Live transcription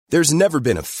There's never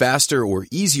been a faster or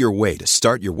easier way to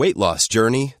start your weight loss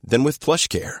journey than with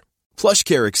PlushCare.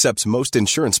 PlushCare accepts most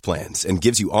insurance plans and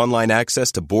gives you online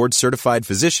access to board-certified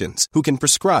physicians who can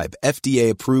prescribe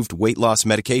FDA-approved weight loss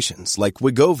medications like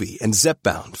Wegovy and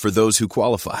Zepbound for those who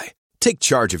qualify. Take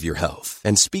charge of your health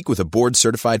and speak with a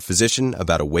board-certified physician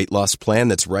about a weight loss plan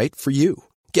that's right for you.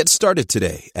 Get started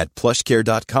today at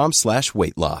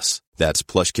plushcare.com/weight loss. That's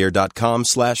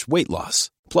plushcare.com/weight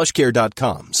loss.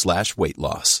 plushcare.com/weight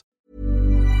loss.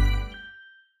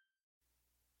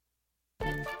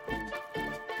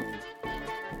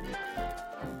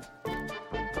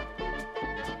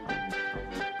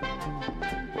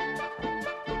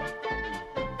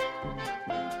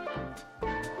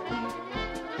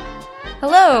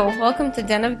 Hello, welcome to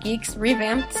Den of Geeks'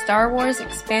 revamped Star Wars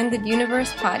Expanded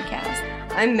Universe podcast.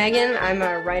 I'm Megan. I'm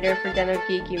a writer for Den of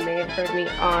Geek. You may have heard me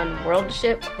on World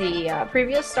Ship, the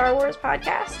previous Star Wars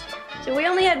podcast. So we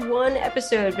only had one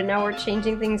episode, but now we're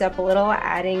changing things up a little,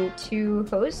 adding two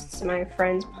hosts, my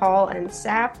friends Paul and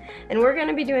Saf, and we're going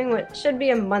to be doing what should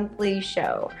be a monthly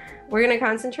show. We're going to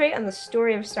concentrate on the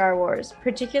story of Star Wars,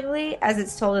 particularly as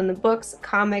it's told in the books,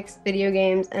 comics, video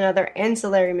games, and other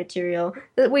ancillary material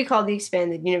that we call the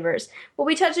Expanded Universe. We'll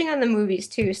be touching on the movies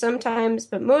too sometimes,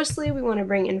 but mostly we want to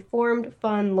bring informed,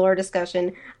 fun lore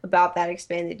discussion about that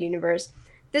Expanded Universe.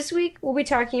 This week, we'll be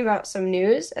talking about some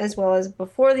news, as well as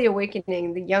Before the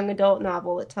Awakening, the young adult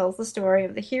novel that tells the story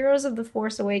of the heroes of The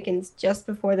Force Awakens just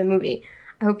before the movie.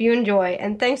 I hope you enjoy,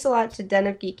 and thanks a lot to Den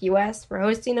of Geek US for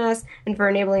hosting us and for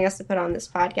enabling us to put on this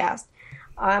podcast.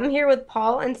 I'm here with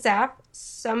Paul and Saf.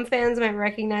 Some fans might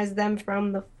recognize them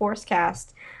from the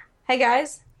Forcecast. Hey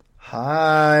guys.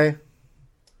 Hi.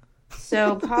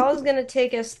 So Paul's going to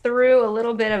take us through a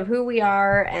little bit of who we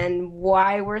are and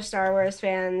why we're Star Wars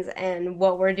fans and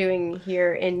what we're doing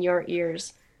here in your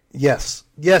ears. Yes,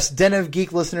 Den of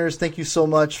Geek listeners, thank you so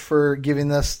much for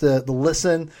giving us the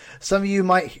listen. Some of you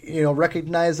might,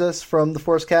 recognize us from the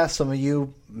Forcecast. Some of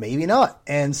you maybe not.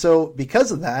 And so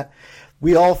because of that,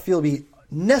 we all feel it be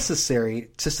necessary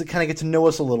just to kind of get to know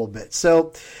us a little bit.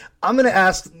 So I'm going to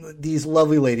ask these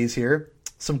lovely ladies here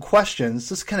some questions,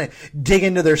 just kind of dig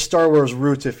into their Star Wars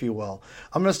roots, if you will.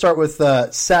 I'm going to start with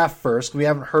Saf first. We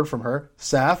haven't heard from her.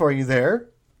 Saf, are you there?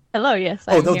 Hello, yes.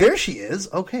 I'm here. There she is.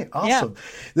 Okay, awesome. Yeah.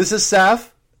 This is Saf,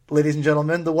 ladies and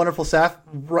gentlemen, the wonderful Saf,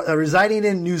 residing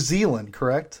in New Zealand,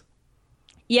 correct?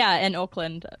 Yeah, in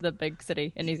Auckland, the big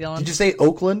city in New Zealand. Did you say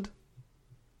Oakland?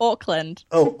 Auckland.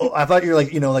 Oh, I thought you were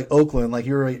like Oakland, like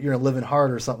you're living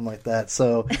hard or something like that.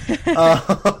 So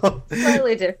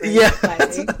slightly different. Yeah,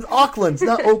 Auckland's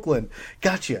not Oakland.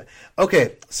 Gotcha.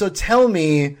 Okay, so tell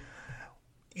me.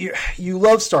 You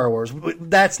love Star Wars.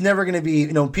 That's never going to be,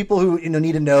 people who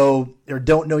need to know or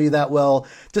don't know you that well.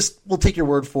 Just we'll take your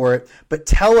word for it. But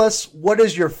tell us, what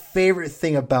is your favorite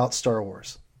thing about Star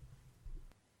Wars?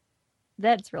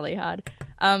 That's really hard.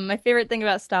 My favorite thing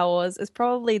about Star Wars is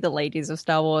probably the ladies of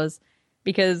Star Wars,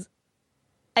 because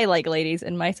I like ladies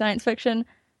in my science fiction.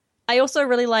 I also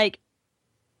really like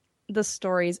the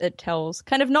stories it tells,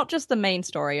 kind of not just the main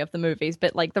story of the movies,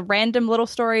 but like the random little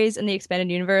stories in the expanded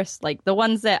universe, like the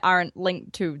ones that aren't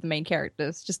linked to the main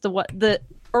characters, just the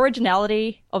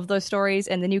originality of those stories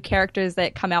and the new characters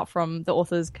that come out from the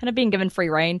authors kind of being given free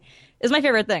reign is my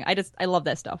favorite thing. I love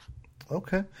that stuff.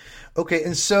 Okay.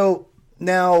 And so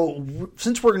now,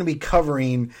 since we're going to be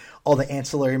covering all the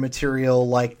ancillary material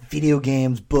like video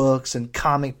games, books, and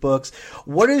comic books,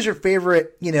 what is your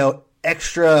favorite,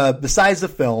 extra, besides the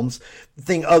films,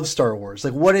 thing of Star Wars?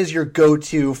 Like, what is your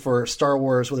go-to for Star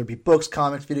Wars, whether it be books,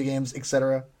 comics, video games,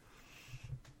 etc.?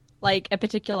 Like a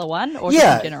particular one, or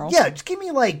just in general? Yeah, just give me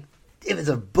like, if it's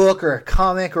a book or a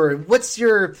comic, or what's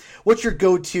your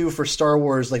go-to for Star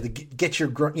Wars, like to get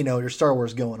your your Star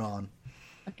Wars going on?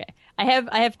 Okay, I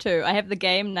have two. I have the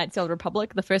game Knights of the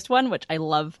Republic, the first one, which I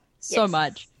love so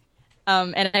much.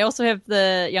 And I also have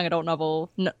the young adult novel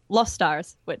Lost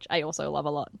Stars, which I also love a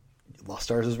lot. Lost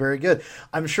Stars is very good.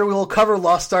 I'm sure we will cover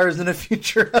Lost Stars in a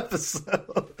future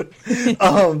episode,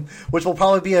 which will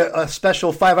probably be a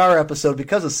special 5-hour episode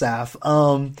because of Saf.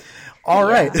 All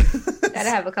right. Gotta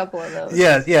have a couple of those.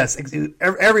 Yes.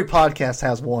 Every podcast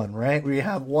has one, right? We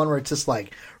have one where it's just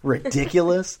like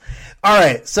ridiculous. All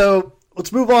right. So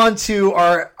let's move on to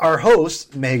our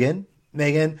host, Megan.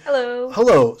 Megan.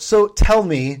 Hello. So tell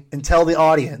me and tell the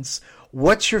audience,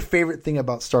 what's your favorite thing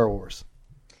about Star Wars?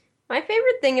 My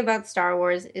favorite thing about Star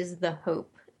Wars is the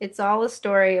hope. It's all a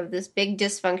story of this big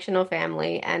dysfunctional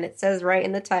family, and it says right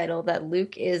in the title that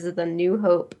Luke is the new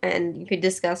hope, and you could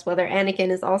discuss whether Anakin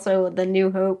is also the new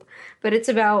hope, but it's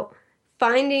about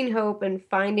finding hope and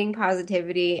finding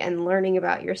positivity and learning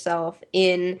about yourself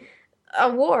in a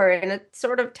war in a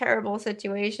sort of terrible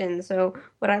situation. So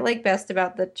what I like best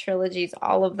about the trilogies,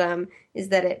 all of them, is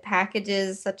that it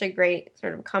packages such a great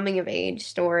sort of coming of age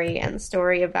story and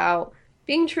story about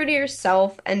being true to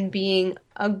yourself and being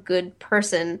a good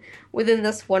person within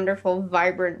this wonderful,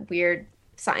 vibrant, weird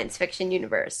science fiction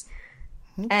universe.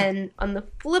 And on the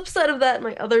flip side of that,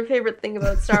 my other favorite thing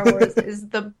about Star Wars is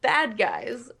the bad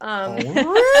guys.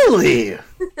 Really?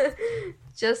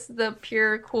 Just the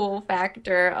pure cool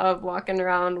factor of walking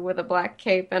around with a black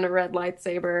cape and a red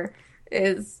lightsaber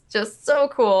is just so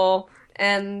cool.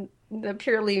 And the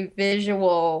purely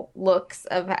visual looks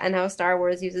of and how Star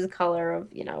Wars uses color of,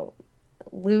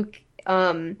 Luke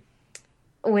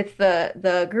with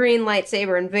the green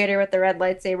lightsaber and Vader with the red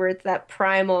lightsaber. It's that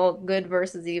primal good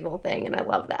versus evil thing, and I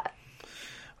love that.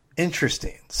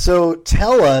 Interesting. So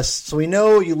tell us, so we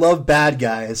know you love bad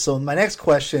guys. So my next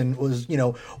question was,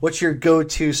 what's your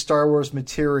go-to Star Wars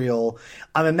material?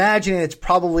 I'm imagining it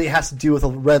probably has to do with a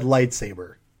red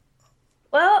lightsaber.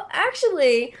 Well,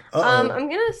 actually, I'm going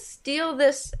to steal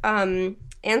this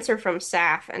answer from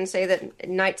Saf and say that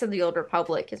Knights of the Old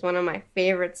Republic is one of my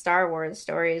favorite Star Wars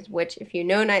stories, which, if you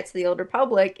know Knights of the Old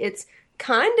Republic, it's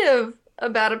kind of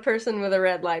about a person with a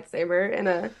red lightsaber in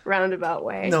a roundabout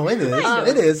way. No, it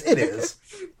is. It is.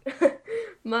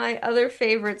 My other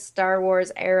favorite Star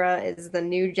Wars era is the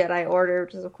New Jedi Order,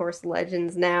 which is, of course,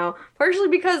 Legends now. Partially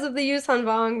because of the Yuuzhan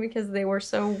Vong, because they were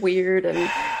so weird and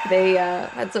they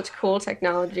had such cool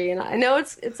technology. And I know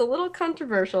it's a little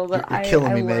controversial, but I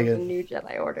love Megan. the New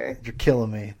Jedi Order. You're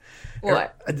killing me.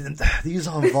 What? The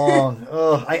Yuuzhan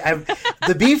Vong.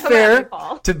 To be fair,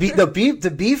 to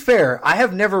be fair, I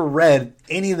have never read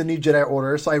any of the New Jedi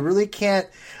Order, so I really can't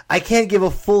give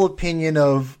a full opinion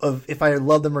of if I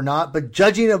love them or not. But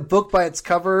judging a book by its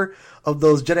cover of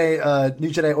those New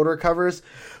Jedi Order covers,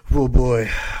 woo boy,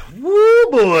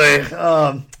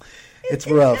 it's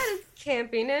rough. It has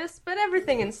campiness, but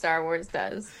everything in Star Wars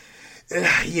does.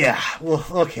 Yeah. Well,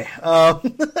 okay.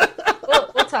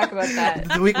 We'll talk about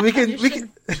that. We can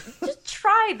just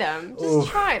try them.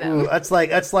 Try them. That's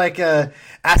like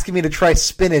asking me to try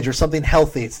spinach or something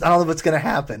healthy. I don't know if it's going to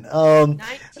happen.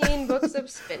 19 books of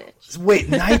spinach. Wait,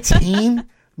 19?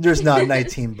 There's not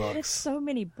 19 books. There's so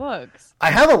many books.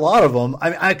 I have a lot of them.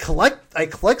 I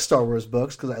collect Star Wars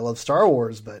books because I love Star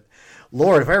Wars. But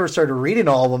Lord, if I ever started reading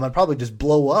all of them, I'd probably just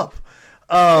blow up.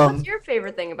 What's your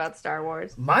favorite thing about Star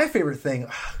Wars? My favorite thing,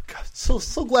 God,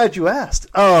 so glad you asked.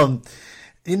 My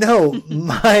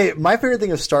favorite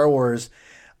thing of Star Wars,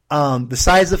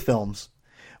 besides the films,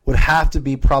 would have to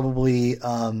be probably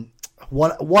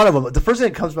one of them. The first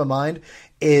thing that comes to my mind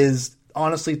is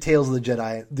honestly Tales of the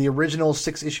Jedi. The original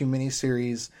 6-issue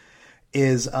miniseries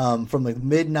is from the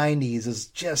mid '90s. Is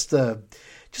just a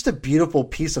beautiful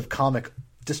piece of comic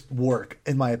just work,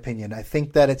 in my opinion. I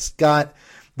think that it's got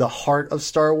the heart of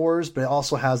Star Wars, but it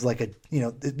also has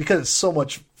because it's so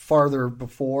much farther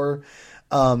before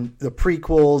the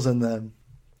prequels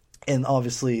and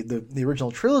obviously the original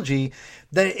trilogy,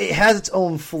 that it has its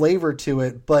own flavor to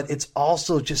it, but it's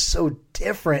also just so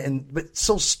different but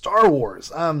so Star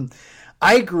Wars.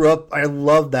 I grew up, I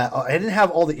loved that. I didn't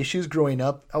have all the issues growing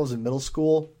up. I was in middle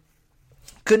school.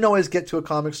 Couldn't always get to a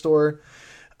comic store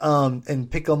and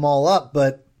pick them all up,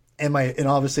 but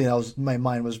obviously my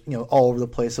mind was all over the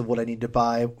place of what I need to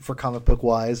buy for comic book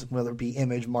wise, whether it be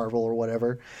Image, Marvel, or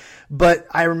whatever. But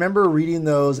I remember reading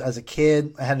those as a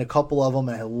kid. I had a couple of them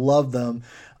and I loved them.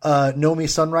 Nomi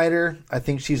Sunrider, I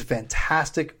think she's a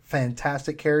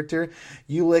fantastic character.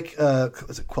 Ulick,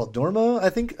 is it Queldorma? I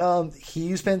think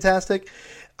he's fantastic.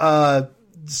 I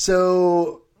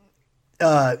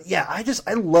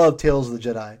love Tales of the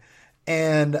Jedi,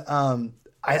 and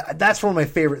that's one of my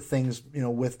favorite things,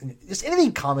 with just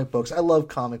anything comic books. I love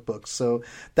comic books, so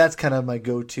that's kind of my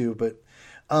go-to. But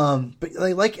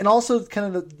and also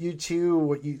kind of you too,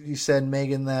 what you said,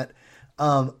 Megan, that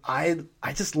I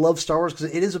just love Star Wars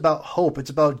because it is about hope. It's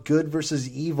about good versus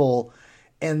evil,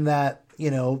 and that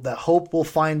that hope will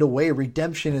find a way.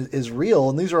 Redemption is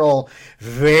real, and these are all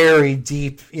very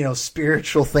deep,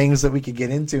 spiritual things that we could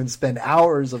get into and spend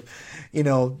hours of,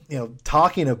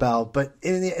 talking about. But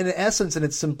in essence, in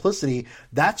its simplicity,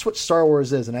 that's what Star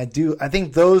Wars is. And I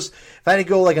think those, if I had to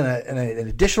go like an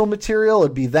additional material,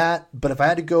 it'd be that. But if I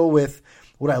had to go with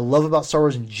what I love about Star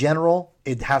Wars in general,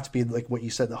 it'd have to be like what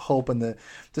you said, the hope and the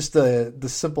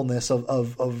simpleness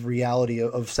of reality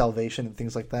of salvation and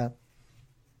things like that.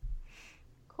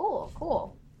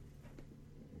 Cool.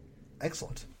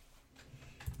 Excellent.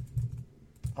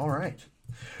 All right.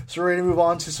 So we're ready to move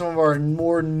on to some of our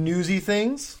more newsy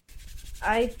things?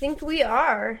 I think we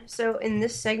are. So in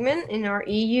this segment, in our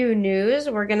EU news,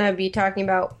 we're going to be talking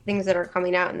about things that are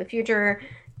coming out in the future,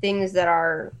 things that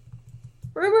are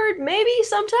rumored, maybe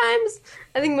sometimes.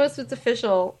 I think most of it's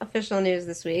official news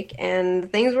this week,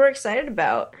 and things we're excited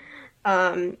about.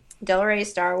 Del Rey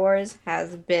Star Wars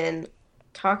has been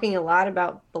talking a lot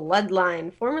about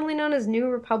Bloodline, formerly known as New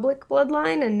Republic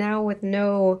Bloodline, and now with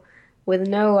no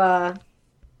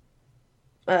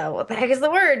what the heck is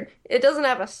the word? It doesn't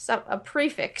have a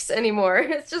prefix anymore.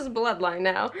 It's just Bloodline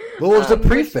now. What was the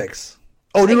prefix?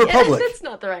 New Republic. That's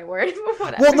not the right word. But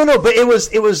whatever. Well, no, but it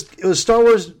was Star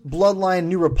Wars Bloodline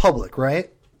New Republic,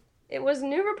 right? It was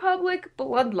New Republic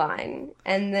Bloodline,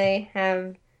 and they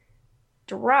have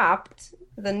dropped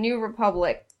the New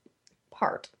Republic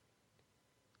part.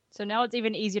 So now it's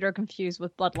even easier to confuse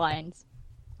with Bloodlines.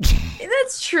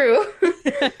 That's true.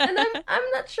 And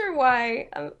I'm not sure why.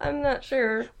 I'm not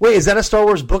sure. Wait, is that a Star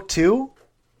Wars book too?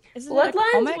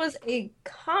 Bloodlines was a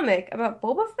comic about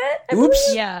Boba Fett.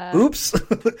 Oops. Yeah. Oops.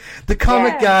 The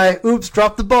comic guy. Oops.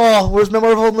 Dropped the ball. Where's my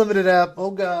Marvel Unlimited app?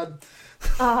 Oh God.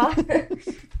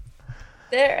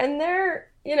 They're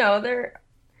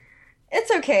it's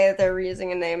okay that they're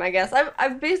reusing a name, I guess.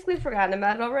 I've basically forgotten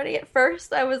about it already. At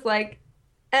first, I was like,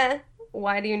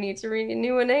 why do you need to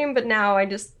renew a name? But now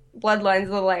Bloodlines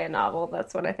the Leia novel.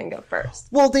 That's what I think of first.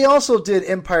 Well, they also did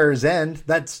Empire's End.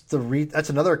 That's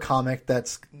another comic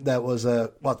that's what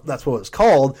it was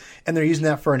called, and they're using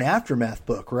that for an Aftermath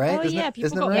book, right? Oh, people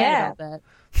isn't got right? mad about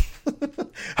that.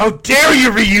 How dare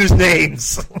you reuse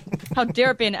names? How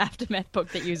dare it be an Aftermath book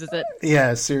that uses it?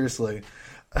 Yeah, seriously.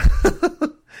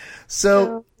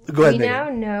 So go ahead. We now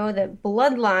know that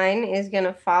Bloodline is going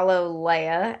to follow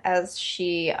Leia as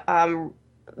she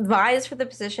vies for the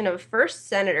position of First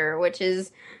Senator, which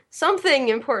is something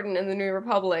important in the New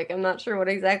Republic. I'm not sure what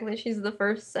exactly she's the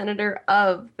first senator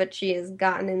of, but she has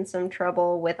gotten in some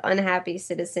trouble with unhappy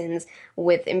citizens,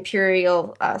 with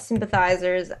Imperial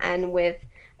sympathizers, and with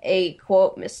a,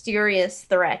 quote, mysterious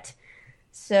threat.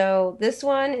 So this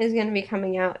one is going to be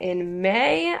coming out in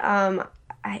May.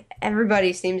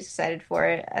 Everybody seems excited for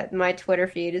it. My Twitter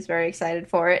feed is very excited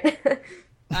for it.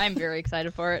 I'm very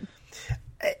excited for it.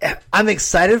 I'm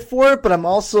excited for it, but I'm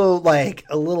also like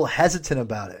a little hesitant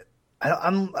about it.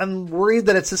 I'm worried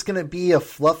that it's just going to be a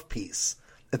fluff piece,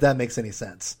 if that makes any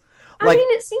sense. I mean,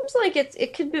 it seems like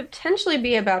it could potentially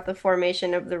be about the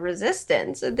formation of the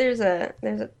Resistance. There's a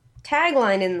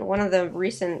tagline in one of the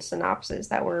recent synopses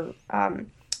that were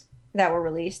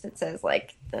released that says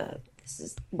like this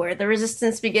is where the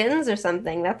Resistance begins or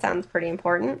something. That sounds pretty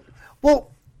important.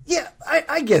 Well, yeah,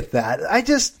 I get that. I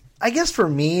guess for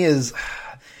me is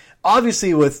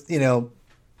obviously with,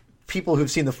 people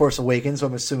who've seen The Force Awakens, so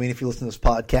I'm assuming if you listen to this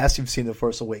podcast, you've seen The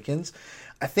Force Awakens.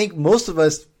 I think most of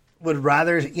us would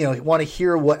rather, want to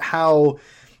hear how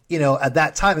at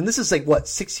that time, and this is like what,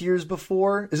 6 years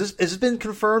before? Has this been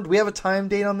confirmed? Do we have a time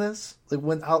date on this? Like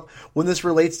when this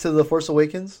relates to The Force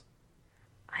Awakens?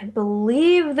 I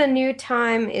believe the new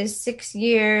time is 6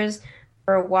 years.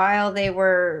 For a while they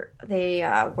were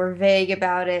vague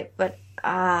about it, but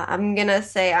I'm gonna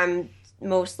say I'm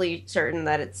mostly certain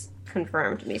that it's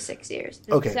confirmed to be 6 years.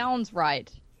 Okay. Sounds right.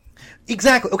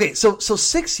 Exactly. Okay, so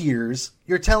 6 years,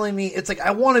 you're telling me, it's like,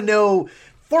 I want to know,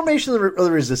 formation of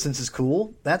the Resistance is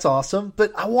cool, that's awesome,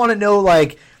 but I want to know,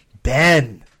 like,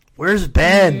 Ben. Where's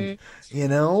Ben?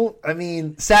 Mm-hmm. I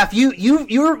mean, Saf,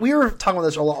 we were talking about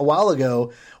this a while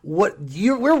ago.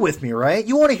 We're with me, right?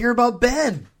 You want to hear about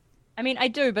Ben. I mean, I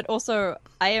do, but also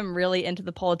I am really into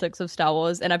the politics of Star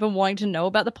Wars, and I've been wanting to know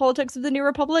about the politics of the New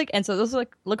Republic, and so this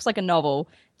looks like a novel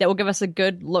that will give us a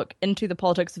good look into the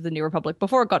politics of the New Republic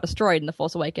before it got destroyed in The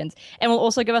Force Awakens, and will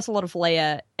also give us a lot of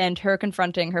Leia and her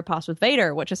confronting her past with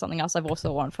Vader, which is something else I've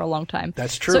also wanted for a long time.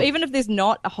 That's true. So even if there's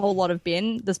not a whole lot of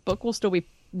Ben, this book will still be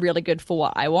really good for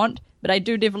what I want, but I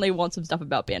do definitely want some stuff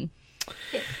about Ben.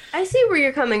 I see where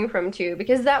you're coming from, too,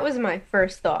 because that was my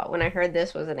first thought when I heard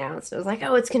this was announced. It was like,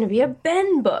 oh, it's going to be a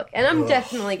Ben book. And I'm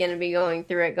definitely going to be going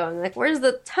through it going, like, where's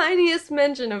the tiniest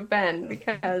mention of Ben?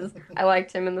 Because I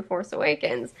liked him in The Force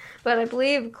Awakens. But I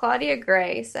believe Claudia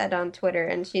Gray said on Twitter,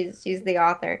 and she's the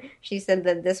author, she said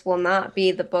that this will not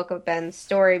be the book of Ben's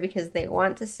story because they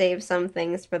want to save some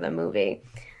things for the movie.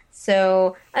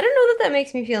 So I don't know that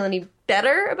makes me feel any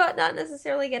better about not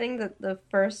necessarily getting the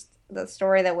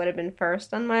story that would have been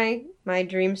first on my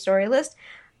dream story list,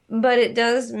 but it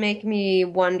does make me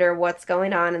wonder what's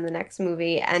going on in the next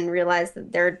movie and realize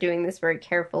that they're doing this very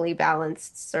carefully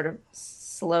balanced sort of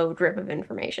slow drip of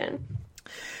information.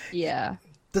 Yeah.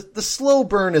 The slow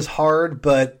burn is hard,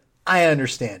 but I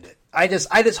understand it. I just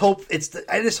hope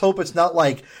it's not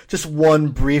like just one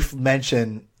brief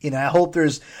mention. You know, I hope I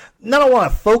don't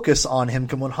want to focus on him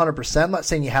 100%. I'm not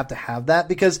saying you have to have that,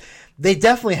 because they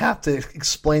definitely have to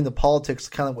explain the politics,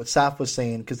 kind of what Saf was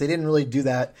saying, because they didn't really do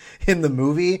that in the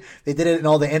movie. They did it in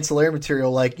all the ancillary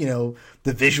material, like, you know,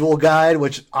 the visual guide,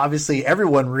 which obviously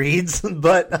everyone reads.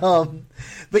 But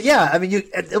yeah, I mean,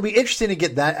 it'll be interesting to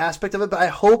get that aspect of it. But I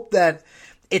hope that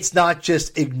it's not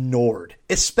just ignored,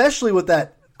 especially with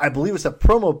that. I believe it's a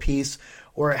promo piece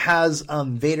where it has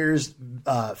Vader's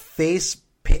face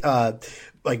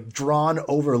like drawn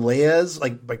over Leia's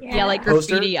like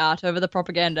graffiti art over the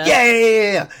propaganda.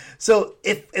 Yeah. So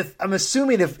if I'm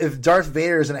assuming if Darth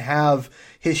Vader is going to have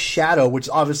his shadow, which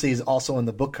obviously is also in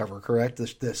the book cover, correct?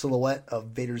 The silhouette of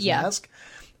Vader's mask.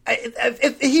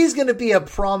 If he's going to be a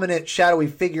prominent shadowy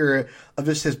figure of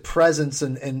just his presence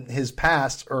and his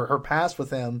past or her past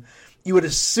with him, you would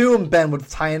assume Ben would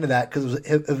tie into that because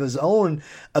of his own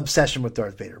obsession with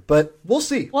Darth Vader. But we'll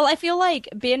see. Well, I feel like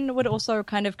Ben would also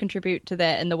kind of contribute to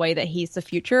that in the way that he's the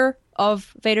future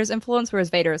of Vader's influence, whereas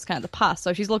Vader is kind of the past.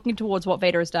 So she's looking towards what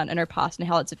Vader has done in her past and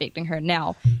how it's affecting her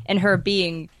now, and her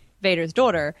being Vader's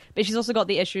daughter. But she's also got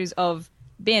the issues of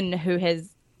Ben, who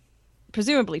has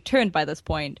presumably turned by this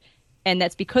point, and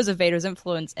that's because of Vader's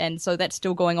influence. And so that's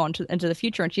still going on into the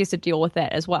future, and she has to deal with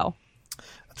that as well.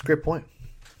 That's a great point.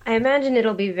 I imagine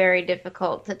it'll be very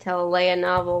difficult to tell a Leia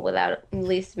novel without at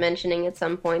least mentioning at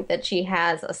some point that she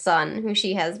has a son who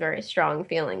she has very strong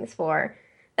feelings for.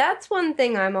 That's one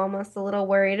thing I'm almost a little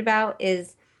worried about,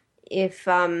 is if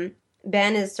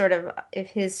Ben is if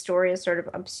his story is sort of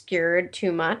obscured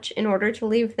too much in order to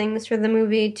leave things for the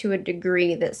movie to a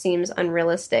degree that seems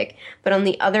unrealistic. But on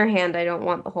the other hand, I don't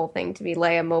want the whole thing to be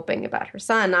Leia moping about her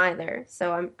son either.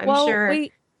 So I'm sure...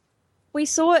 We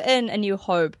saw it in A New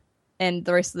Hope and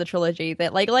the rest of the trilogy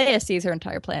that, like, Leia sees her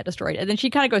entire planet destroyed, and then she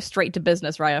kind of goes straight to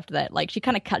business right after that. Like, she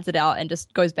kind of cuts it out and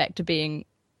just goes back to being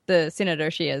the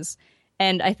senator she is.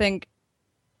 And I think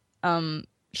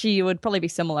she would probably be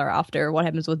similar after what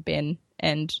happens with Ben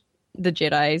and the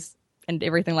Jedis and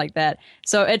everything like that.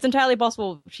 So it's entirely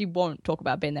possible she won't talk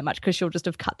about Ben that much because she'll just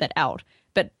have cut that out.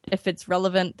 But if it's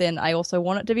relevant, then I also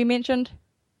want it to be mentioned.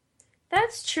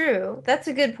 That's true. That's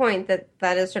a good point,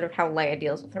 that is sort of how Leia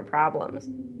deals with her problems.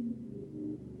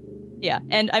 Yeah,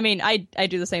 and I mean, I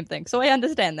do the same thing, so I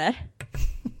understand that.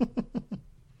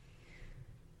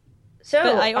 So,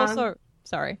 but I also...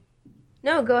 sorry.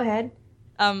 No, go ahead.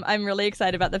 I'm really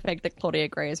excited about the fact that Claudia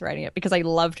Gray is writing it, because I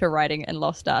loved her writing in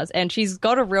Lost Stars, and she's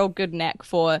got a real good knack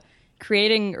for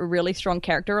creating really strong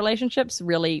character relationships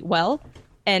really well,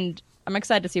 and I'm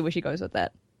excited to see where she goes with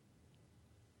that.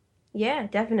 Yeah,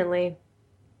 definitely.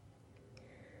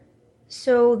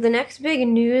 So the next big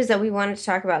news that we wanted to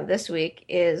talk about this week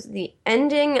is the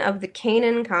ending of the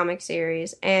Kanan comic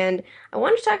series. And I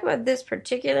wanted to talk about this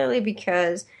particularly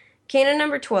because Kanan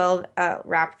number 12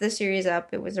 wrapped the series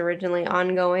up. It was originally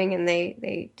ongoing, and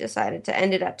they decided to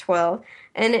end it at 12.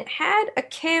 And it had a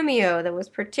cameo that was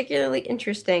particularly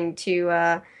interesting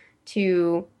to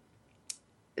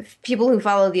people who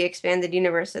follow the expanded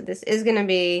universe. That this is going to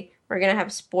be... We're going to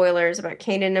have spoilers about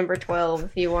Kanan number 12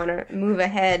 if you want to move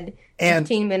ahead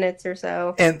 15 minutes or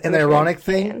so. And the ironic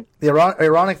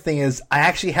thing is I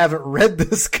actually haven't read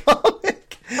this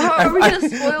comic. Oh, are we going to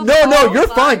spoil No, you're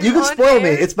fine. You can spoil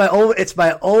me. It's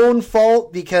my own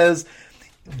fault, because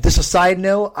just a side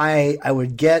note, I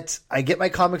get my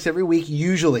comics every week,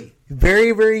 usually.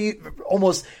 Very, very,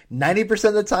 almost 90%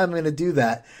 of the time I'm going to do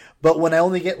that. But when I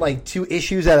only get like 2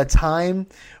 issues at a time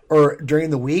or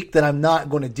during the week, then I'm not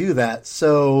going to do that.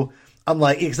 So I'm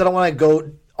like, because I don't want to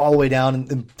go all the way down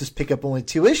and just pick up only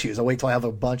 2 issues. I'll wait till I have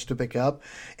a bunch to pick up.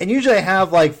 And usually I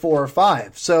have like 4 or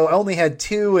 5. So I only had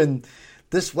 2, and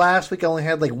this last week I only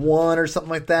had like 1 or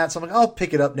something like that. So I'm like, I'll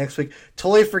pick it up next week.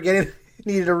 Totally forgetting I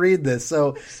needed to read this.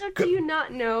 So do you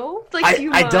not know? Like, do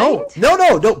you I mind? don't.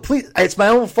 No, please. It's my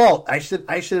own fault. I should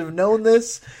have known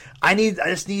this. I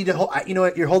just need to hold, you know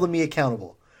what? You're holding me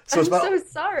accountable. So I'm so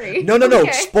sorry. No.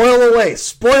 Okay. Spoil away.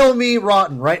 Spoil me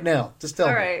rotten right now. Just tell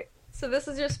me. All right. So this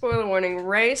is your spoiler warning.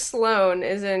 Ray Sloan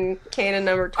is in Kanan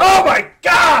number 12. Oh my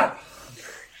god!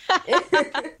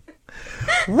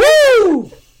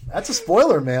 Woo! That's a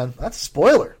spoiler, man. That's a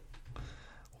spoiler.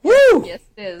 Woo! Yes,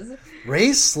 it is.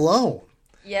 Ray Sloan.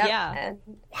 Yep. Yeah. And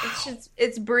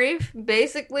it's brief.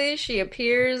 Basically, she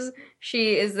appears.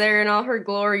 She is there in all her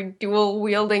glory,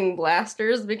 dual-wielding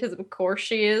blasters, because of course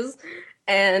she is.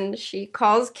 And she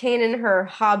calls Kanan her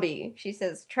hobby. She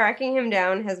says tracking him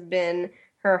down has been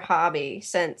her hobby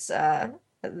since the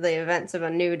events of A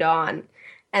New Dawn.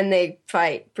 And they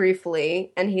fight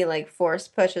briefly, and he like force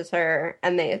pushes her,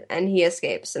 and he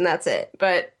escapes, and that's it.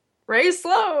 But Ray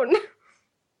Sloan.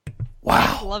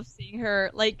 Wow. I love seeing her,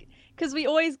 like, because we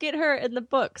always get her in the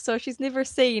book, so she's never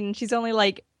seen. She's only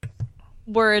like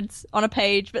words on a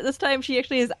page, but this time she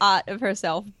actually is art of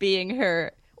herself being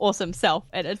her awesome self,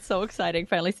 and it's so exciting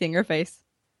finally seeing her face.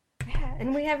 Yeah,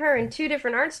 and we have her in 2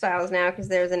 different art styles now because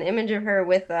there's an image of her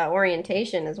with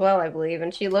orientation as well, I believe,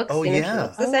 and she looks, Oh, she yeah.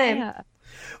 looks the same. Yeah.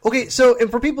 Okay, so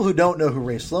and for people who don't know who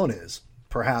Ray Sloan is,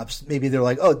 perhaps maybe they're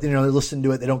like, oh, they're listening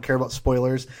to it, they don't care about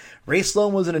spoilers. Ray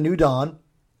Sloan was in A New Dawn,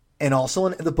 and also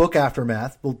in the book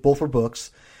Aftermath. Both were books,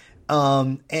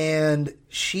 and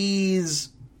she's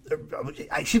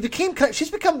become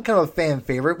kind of a fan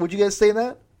favorite. Would you guys say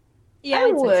that? Yeah, I I'd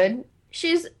say so. would.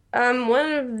 She's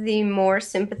one of the more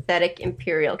sympathetic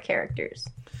Imperial characters.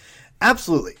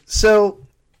 Absolutely. So,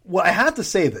 well, I have to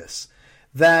say this,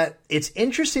 that it's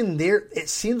interesting. It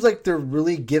seems like they're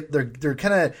really they're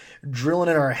kind of drilling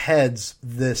in our heads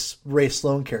this Ray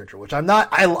Sloan character, which I'm not.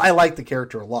 I like the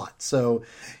character a lot. So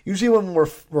usually when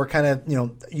we're kind of,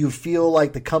 you feel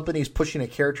like the company's pushing a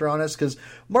character on us, because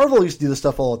Marvel used to do this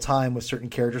stuff all the time with certain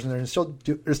characters, and they're still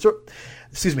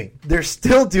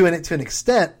doing it to an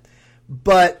extent.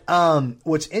 But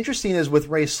what's interesting is with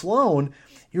Ray Sloan,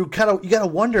 you got to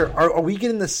wonder, are we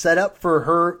getting the setup for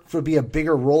her to be a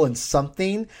bigger role in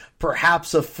something,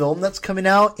 perhaps a film that's coming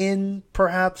out in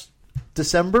perhaps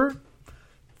December?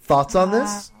 Thoughts on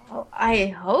this? I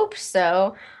hope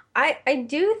so. I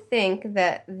do think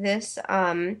that this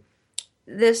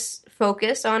this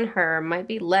focus on her might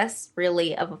be less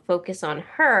really of a focus on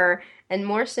her and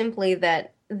more simply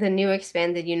that the new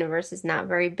expanded universe is not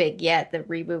very big yet. The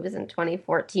reboot was in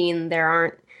 2014. There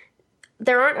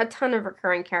aren't a ton of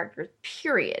recurring characters,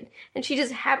 period. And she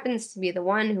just happens to be the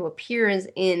one who appears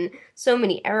in so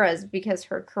many eras because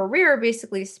her career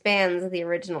basically spans the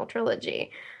original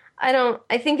trilogy.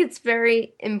 I think it's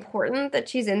very important that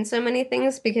she's in so many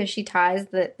things because she ties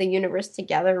the universe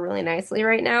together really nicely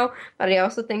right now. But I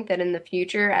also think that in the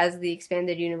future, as the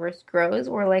expanded universe grows,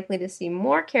 we're likely to see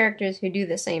more characters who do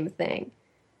the same thing.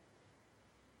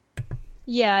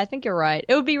 Yeah, I think you're right.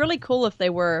 It would be really cool if they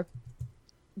were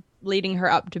leading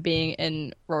her up to being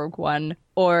in Rogue One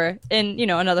or in,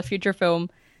 another future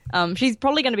film. She's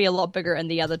probably going to be a lot bigger in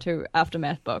the other 2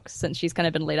 Aftermath books since she's kind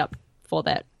of been led up for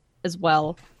that as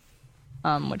well,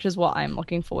 which is what I'm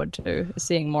looking forward to,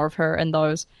 seeing more of her in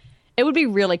those. It would be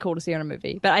really cool to see her in a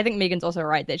movie, but I think Megan's also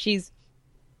right that she's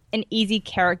an easy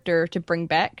character to bring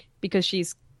back because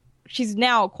she's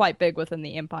now quite big within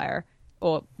the Empire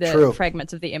or the True.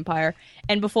 fragments of the Empire,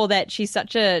 and before that she's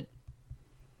such a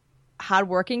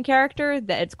hardworking character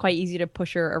that it's quite easy to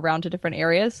push her around to different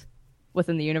areas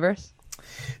within the universe.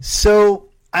 So,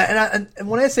 and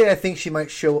when I say I think she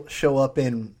might show up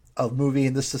in a movie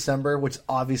in this December, which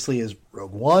obviously is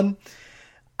Rogue One,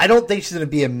 I don't think she's going to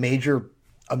be a major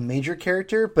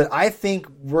character, but I think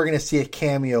we're going to see a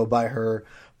cameo by her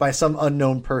by some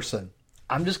unknown person.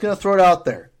 I'm just going to throw it out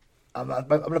there. I'm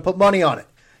going to put money on it.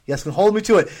 You guys can hold me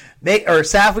to it.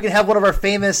 Saf, we can have one of our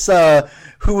famous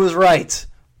 "Who Was Right."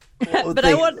 But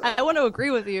I want to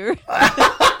agree with you.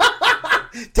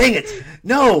 Dang it!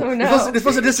 No, Oh, no. You're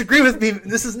supposed to disagree with me.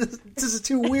 This is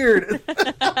too weird.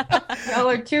 Y'all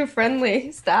are too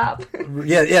friendly. Stop.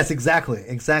 Yes,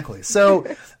 exactly. So,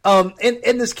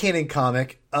 in this canon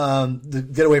comic,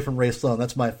 get away from Ray Sloan.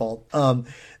 That's my fault.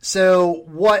 So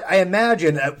what I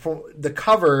imagine from the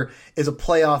cover is a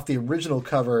play off the original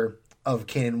cover of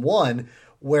Kanan 1,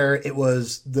 where it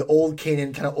was the old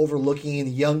Kanan kind of overlooking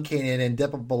the young Kanan and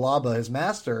Depa Billaba, his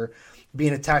master,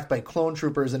 being attacked by clone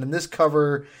troopers. And in this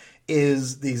cover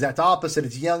is the exact opposite.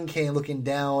 It's young Kanan looking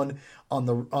down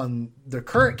on the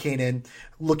current Kanan,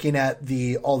 looking at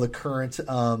all the current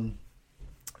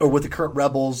or with the current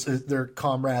rebels, their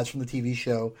comrades from the TV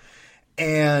show.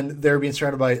 And they're being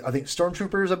surrounded by, I think,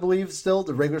 stormtroopers. I believe still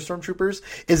the regular stormtroopers.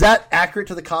 Is that accurate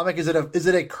to the comic? Is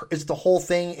it the whole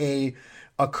thing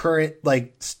a current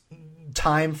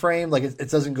time frame? Like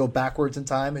it doesn't go backwards in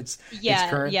time. It's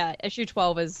current. Yeah. Issue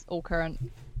 12 is all current.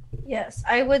 Yes,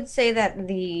 I would say that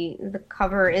the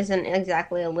cover isn't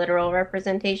exactly a literal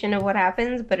representation of what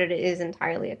happens, but it is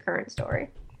entirely a current story.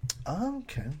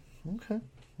 Okay.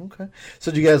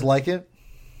 So do you guys like it?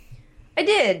 I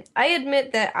did. I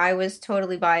admit that I was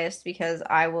totally biased because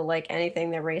I will like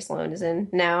anything that Ray Sloan is in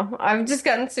now. I've just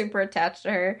gotten super attached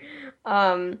to her.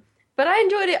 But I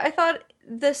enjoyed it. I thought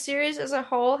the series as a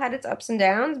whole had its ups and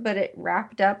downs, but it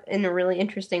wrapped up in a really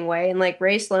interesting way. And like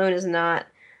Ray Sloan is not,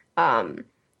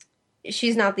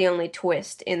 she's not the only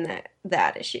twist in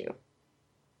that issue.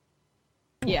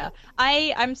 Yeah,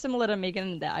 I'm similar to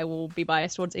Megan that I will be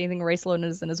biased towards anything Ray Sloan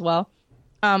is in as well.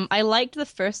 I liked the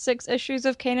first 6 issues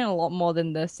of Kanan a lot more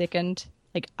than the second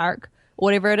like arc or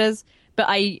whatever it is. But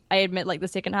I admit, like, the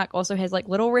second arc also has like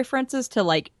little references to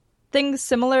like things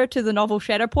similar to the novel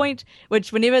Shatterpoint,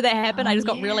 which whenever that happened, I just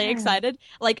got really excited.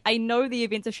 Like, I know the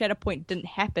events of Shatterpoint didn't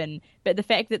happen, but the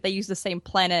fact that they use the same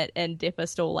planet and Deppa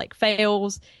still like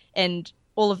fails and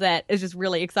all of that is just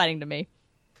really exciting to me.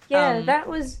 Yeah, that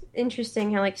was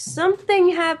interesting how like something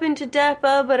happened to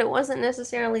Deppa, but it wasn't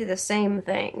necessarily the same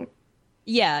thing.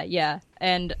 Yeah.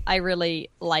 And I really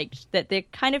liked that they're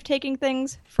kind of taking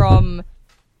things from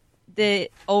the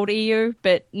old EU,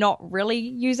 but not really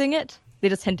using it. They're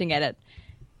just hinting at it.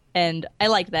 And I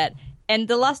like that. And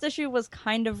the last issue was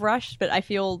kind of rushed, but I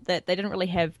feel that they didn't really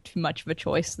have too much of a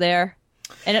choice there.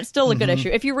 And it's still a good issue.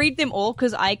 If you read them all,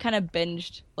 because I kind of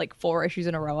binged like 4 issues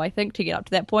in a row, I think, to get up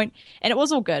to that point. And it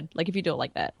was all good, like if you do it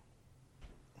like that.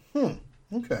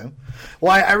 Okay.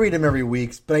 Well, I read them every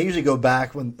week, but I usually go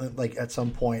back when, like, at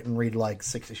some point and read like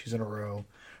 6 issues in a row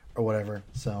or whatever.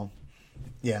 So,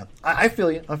 yeah, I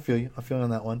feel you. I feel you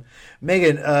on that one.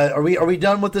 Megan, are we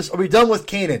done with this? Are we done with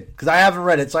Kanan? Because I haven't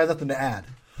read it, so I have nothing to add.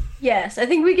 Yes, I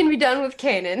think we can be done with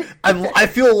Kanan. I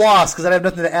feel lost because I have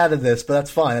nothing to add to this, but that's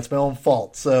fine. That's my own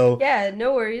fault. So yeah,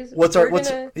 no worries. What are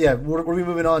we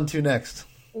moving on to next?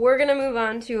 We're gonna move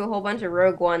on to a whole bunch of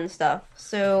Rogue One stuff.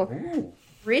 So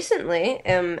recently,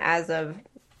 as of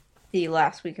the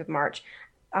last week of March,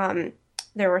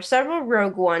 there were several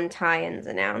Rogue One tie-ins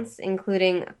announced,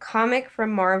 including a comic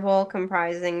from Marvel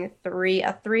comprising a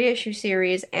 3-issue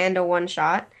series and a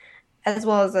one-shot, as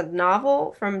well as a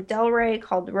novel from Del Rey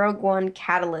called Rogue One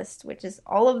Catalyst, which is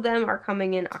all of them are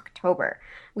coming in October.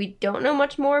 We don't know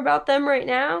much more about them right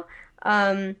now.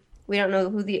 We don't know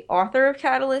who the author of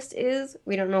Catalyst is.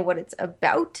 We don't know what it's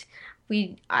about.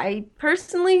 I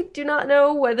personally do not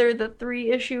know whether the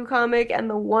 3-issue comic and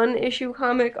the 1-issue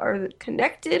comic are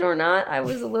connected or not. I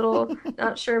was a little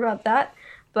not sure about that.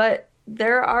 But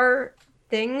there are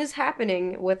things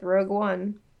happening with Rogue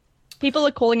One. People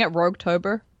are calling it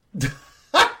Roguetober.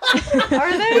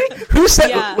 Are they? Who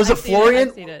said? Yeah, was it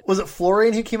Florian? it. Was it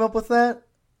Florian who came up with that?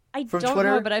 I From don't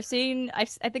Twitter? know, but I think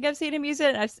I've seen him use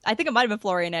it. I think it might have been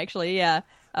Florian, actually. Yeah.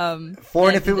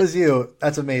 Florian, if it was you,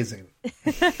 that's amazing.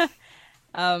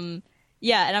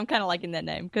 Yeah, and I'm kind of liking that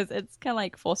name because it's kind of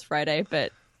like Force Friday,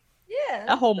 but Yeah.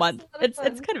 a whole month. It's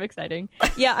fun. kind of exciting.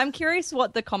 Yeah, I'm curious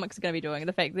what the comics are going to be doing.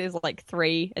 The fact there's like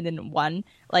 3 and then 1.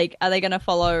 Like, are they going to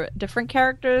follow different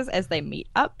characters as they meet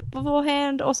up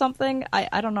beforehand or something?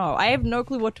 I don't know. I have no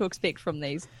clue what to expect from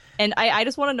these. And I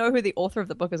just want to know who the author of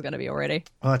the book is going to be already.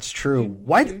 Oh, that's true.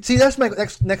 Why? See, that's my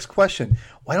next question.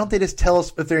 Why don't they just tell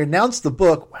us, if they announce the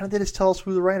book, why don't they just tell us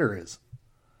who the writer is?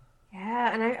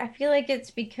 Yeah, and I feel like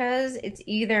it's because it's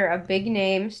either a big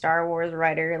name Star Wars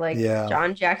writer, like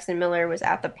John Jackson Miller was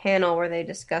at the panel where they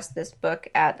discussed this book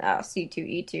at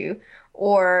C2E2,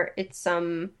 or it's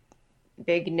some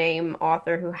big name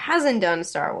author who hasn't done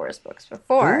Star Wars books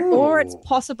before. Ooh. Or it's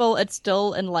possible it's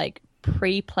still in like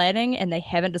pre-planning and they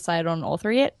haven't decided on an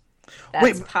author yet.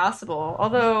 That's possible.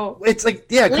 Although it's like,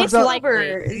 it comes out.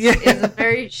 October is a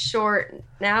very short,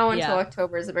 now until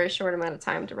October is a very short amount of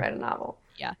time to write a novel.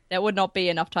 Yeah, that would not be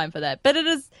enough time for that. But it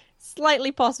is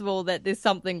slightly possible that there's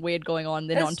something weird going on.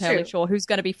 They're not entirely sure who's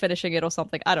going to be finishing it or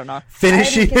something. I don't know.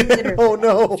 Finishing it? Oh,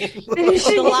 no.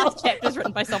 The last chapter is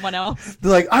written by someone else.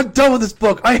 They're like, I'm done with this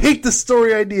book. I hate this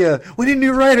story idea. We need a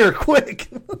new writer, quick.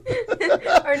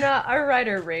 Our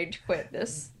writer rage quit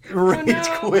this.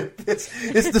 Quit this.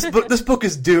 This book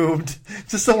is doomed.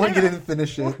 Just someone get in and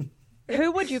finish it.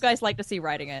 Who would you guys like to see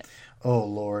writing it? Oh,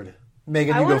 Lord.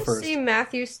 Megan, I you go want to first. see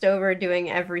Matthew Stover doing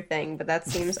everything, but that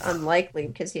seems unlikely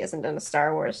because he hasn't done a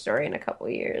Star Wars story in a couple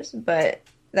years. But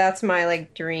that's my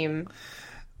like dream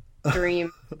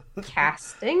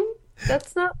casting.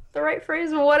 That's not the right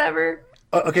phrase, but whatever.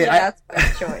 Okay, that's my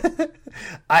choice.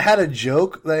 I had a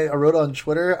joke that I wrote on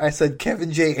Twitter. I said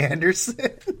Kevin J.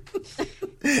 Anderson.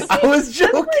 I was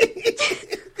joking.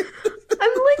 I'm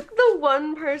like the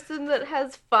one person that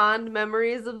has fond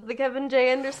memories of the Kevin J.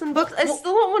 Anderson books. I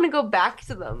still don't want to go back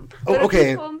to them. But if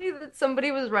you told me that somebody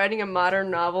was writing a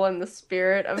modern novel in the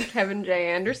spirit of Kevin J.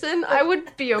 Anderson, I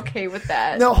would be okay with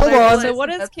that. No, hold on. So what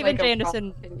is Kevin J.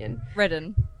 Anderson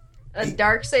written? A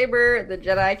Darksaber, the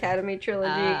Jedi Academy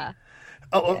trilogy.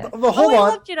 Well, hold on. I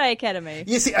love Jedi Academy.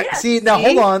 You see, now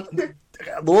hold on.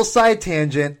 A little side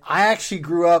tangent. I actually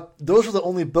grew up. Those were the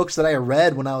only books that I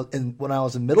read when I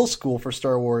was in middle school for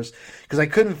Star Wars because I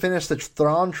couldn't finish the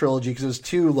Thrawn trilogy because it was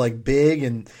too like big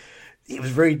and it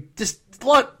was very just a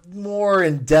lot more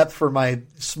in depth for my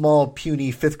small,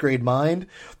 puny 5th grade mind.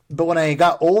 But when I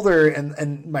got older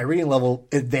and my reading level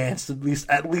advanced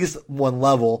at least one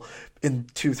level in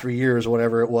 2-3 years or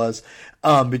whatever it was,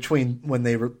 between when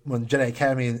Jedi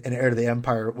Academy and Heir to the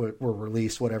Empire were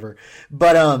released, whatever.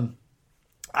 But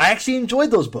I actually enjoyed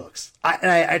those books.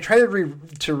 I tried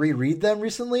to reread them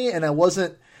recently, and I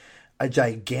wasn't a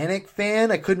gigantic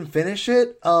fan. I couldn't finish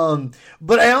it.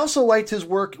 But I also liked his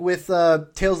work with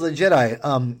Tales of the Jedi.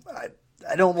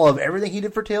 I don't love everything he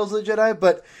did for Tales of the Jedi,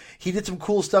 but he did some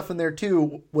cool stuff in there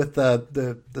too with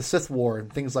the Sith War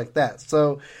and things like that.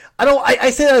 So I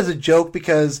say that as a joke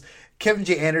because Kevin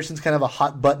J. Anderson's kind of a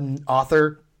hot button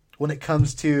author when it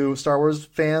comes to Star Wars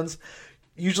fans.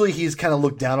 Usually he's kind of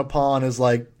looked down upon as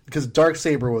because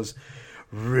Darksaber was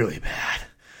really bad.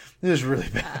 It was really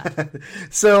bad.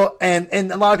 So,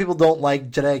 and a lot of people don't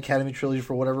like Jedi Academy trilogy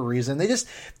for whatever reason. It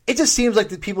just seems like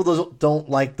the people don't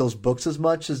like those books as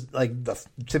much as like the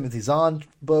Timothy Zahn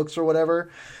books or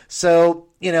whatever. So,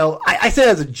 I say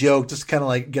that as a joke, just kind of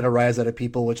like get a rise out of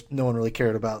people, which no one really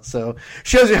cared about. So,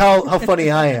 shows you how funny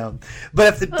I am.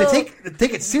 But to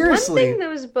take it seriously, one thing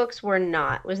those books were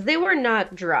not was they were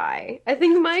not dry. I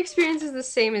think my experience is the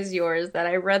same as yours. That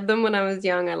I read them when I was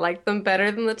young. I liked them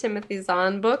better than the Timothy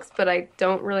Zahn books, but I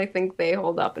don't really think they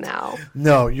hold up now.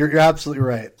 No, you're absolutely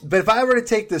right. But if I were to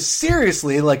take this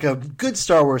seriously, like a good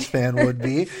Star Wars fan would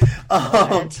be,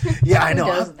 yeah, I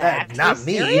know, not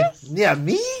me. Serious? Yeah,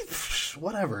 me.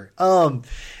 Whatever. And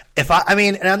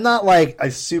I'm not like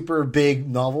a super big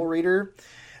novel reader,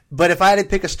 but if I had to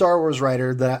pick a Star Wars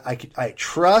writer that I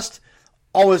trust,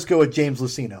 always go with James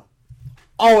Luceno.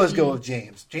 Always go with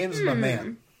James. James is my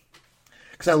man.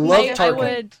 Because I love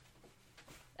Tarkin.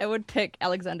 I would pick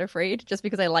Alexander Freed just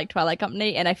because I like Twilight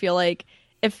Company, and I feel like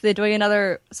if they're doing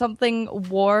another something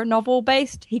war novel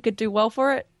based, he could do well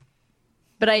for it.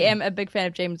 But I am a big fan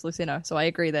of James Luceno, so I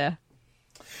agree there.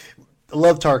 I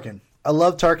love Tarkin,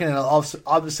 and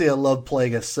obviously I love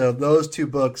Plagueis. So those two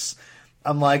books,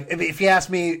 I'm like, if you ask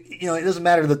me, it doesn't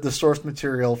matter the source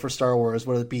material for Star Wars,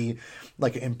 whether it be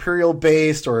like Imperial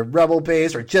based or Rebel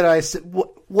based or Jedi,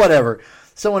 whatever.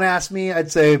 Someone asked me,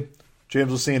 I'd say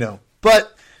James Luceno.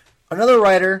 But another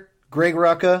writer, Greg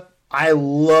Rucka. I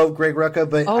love Greg Rucka,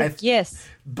 but yes.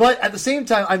 But at the same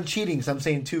time, I'm cheating because I'm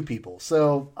saying two people.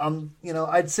 So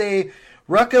I'd say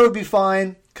Rucka would be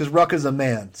fine because Rucka's a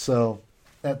man. So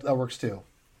that works too.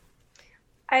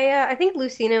 I think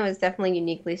Luceno is definitely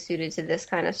uniquely suited to this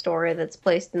kind of story that's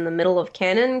placed in the middle of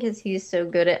canon because he's so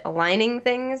good at aligning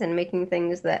things and making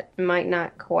things that might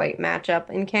not quite match up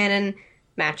in canon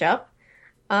match up.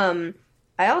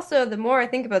 I also, the more I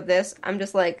think about this, I'm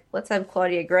just like, let's have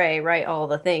Claudia Gray write all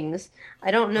the things. I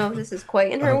don't know if this is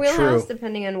quite in her wheelhouse,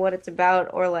 depending on what it's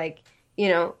about, or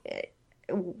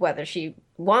whether she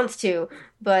wants to.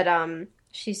 But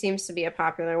she seems to be a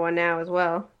popular one now as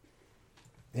well.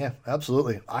 Yeah,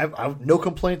 absolutely. I've no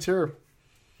complaints here.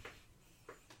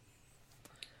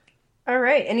 All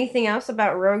right. Anything else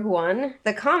about Rogue One?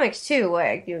 The comics too.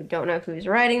 Like, you don't know who's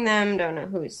writing them. Don't know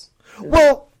who's.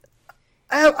 Well,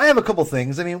 I have a couple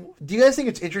things. I mean, do you guys think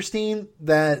it's interesting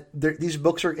that these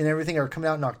books and everything are coming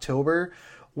out in October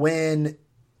when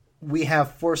we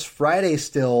have Force Friday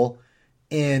still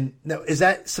in? No, is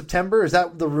that September? Is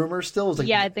that the rumor still?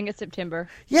 I think it's September.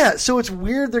 Yeah, so it's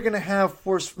weird they're going to have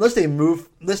Force. Unless they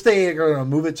are going to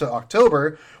move it to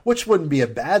October, which wouldn't be a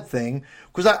bad thing.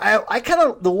 Because I kind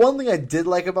of, the one thing I did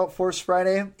like about Force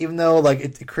Friday, even though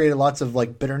it created lots of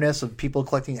bitterness of people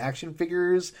collecting action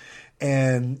figures.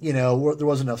 And, there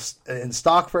wasn't enough in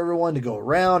stock for everyone to go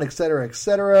around, et cetera, et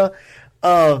cetera.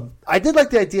 I did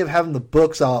like the idea of having the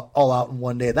books all out in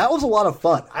one day. That was a lot of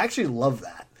fun. I actually love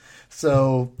that.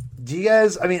 So, do you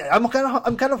guys? I mean, I'm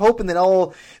kind of hoping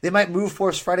that they might move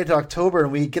Force Friday to October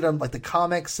and we get them the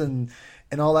comics and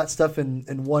all that stuff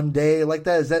in one day like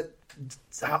that. Is that?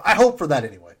 I hope for that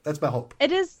anyway. That's my hope.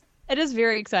 It is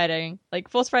very exciting.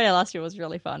 Force Friday last year was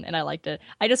really fun, and I liked it.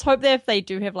 I just hope that if they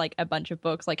do have a bunch of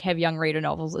books, have young reader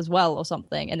novels as well or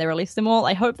something, and they release them all,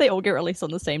 I hope they all get released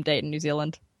on the same date in New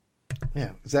Zealand.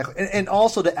 Yeah, exactly. And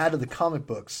also to add to the comic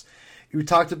books, you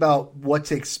talked about what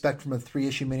to expect from a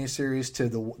 3-issue miniseries to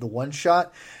the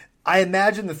one-shot. I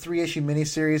imagine the 3-issue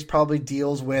miniseries probably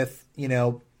deals with,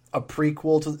 a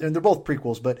prequel to, and they're both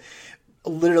prequels, but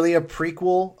literally a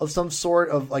prequel of some sort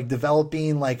of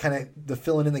developing kind of the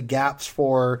filling in the gaps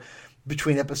for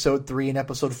between episode 3 and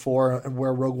episode 4 and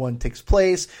where Rogue One takes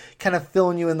place, kind of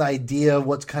filling you in the idea of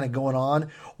what's kind of going on.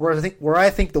 Where I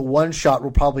think the one shot will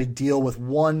probably deal with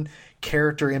one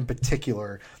character in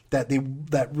particular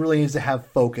that really needs to have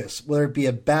focus, whether it be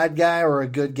a bad guy or a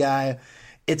good guy.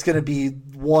 it's going to be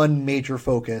one major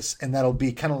focus, and that'll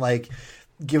be kind of like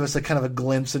give us a kind of a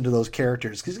glimpse into those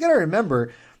characters. Because you got to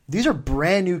remember, these are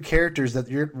brand new characters that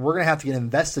we're going to have to get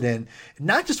invested in,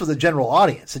 not just with the general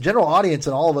audience. The general audience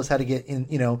and all of us had to get in.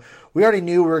 We already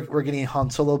knew we're getting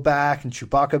Han Solo back and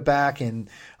Chewbacca back and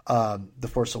The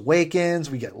Force Awakens.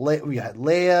 We had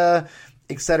Leia,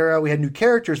 etc. We had new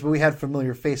characters, but we had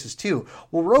familiar faces too.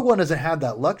 Well, Rogue One doesn't have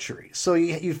that luxury, so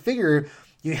you figure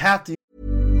you have to.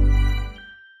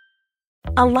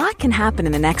 A lot can happen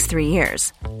in the next 3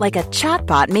 years. Like a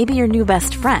chatbot may be your new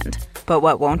best friend. But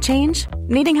what won't change?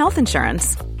 Needing health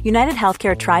insurance. United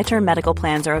Healthcare Tri-Term Medical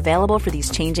Plans are available for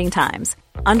these changing times.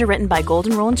 Underwritten by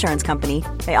Golden Rule Insurance Company,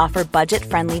 they offer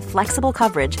budget-friendly, flexible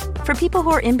coverage for people who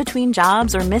are in between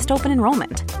jobs or missed open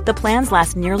enrollment. The plans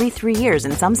last nearly 3 years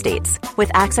in some states,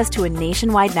 with access to a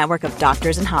nationwide network of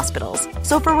doctors and hospitals.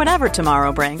 So for whatever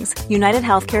tomorrow brings, United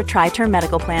Healthcare Tri-Term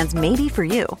Medical Plans may be for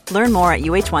you. Learn more at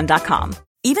uh1.com.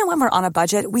 Even when we're on a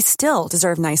budget, we still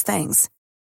deserve nice things.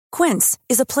 Quince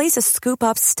is a place to scoop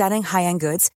up stunning high-end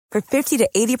goods for 50 to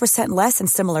 80% less than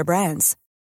similar brands.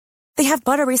 They have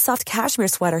buttery soft cashmere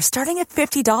sweaters starting at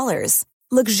 $50,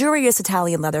 luxurious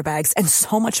Italian leather bags, and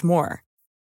so much more.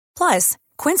 Plus,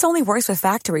 Quince only works with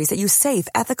factories that use safe,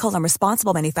 ethical, and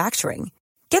responsible manufacturing.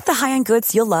 Get the high-end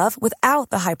goods you'll love without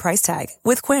the high price tag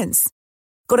with Quince.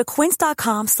 Go to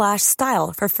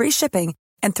quince.com/style for free shipping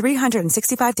and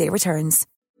 365-day returns.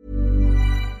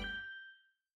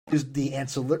 Use the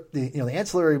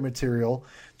ancillary material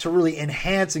to really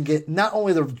enhance and get not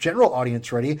only the general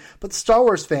audience ready, but Star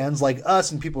Wars fans like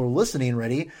us and people who are listening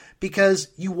ready, because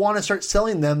you want to start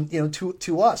selling them,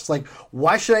 to us. Like,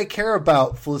 why should I care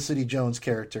about Felicity Jones'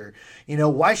 character?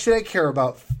 Why should I care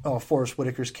about Forrest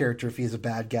Whitaker's character if he's a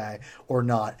bad guy or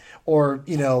not? Or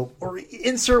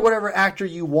insert whatever actor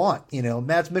you want,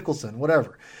 Mads Mikkelsen,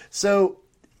 whatever. So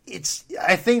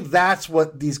I think that's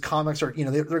what these comics are.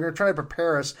 They're going to try to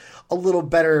prepare us a little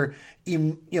better,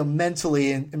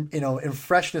 mentally and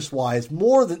freshness wise,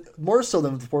 more so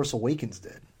than The Force Awakens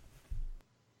did.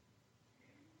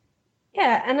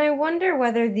 Yeah, and I wonder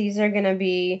whether these are going to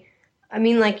be. I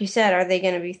mean, like you said, are they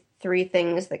going to be three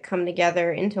things that come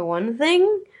together into one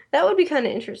thing? That would be kind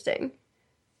of interesting.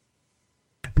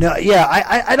 No, yeah,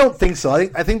 I don't think so.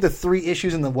 I think the 3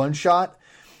 issues in the one shot.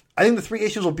 I think the 3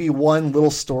 issues will be one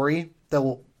little story that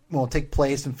will take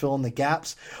place and fill in the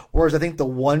gaps. Whereas I think the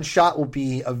one shot will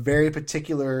be a very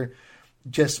particular,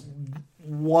 just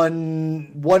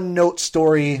one note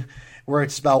story where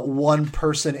it's about one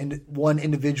person and one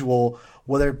individual,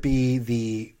 whether it be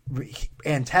the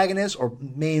antagonist or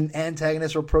main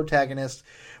antagonist or protagonist,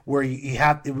 where you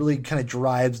have, it really kind of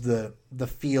drives the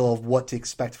feel of what to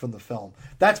expect from the film.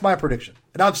 That's my prediction,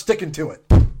 and I'm sticking to it.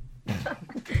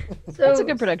 That's a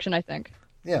good prediction, I think.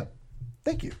 Yeah.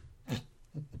 Thank you.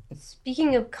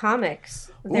 Speaking of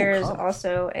comics, there's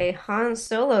also a Han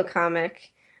Solo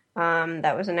comic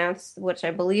that was announced, which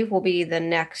I believe will be the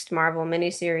next Marvel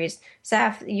miniseries.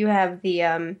 Saf, you have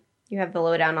the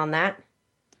lowdown on that?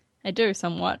 I do,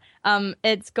 somewhat.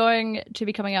 It's going to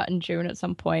be coming out in June at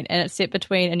some point, and it's set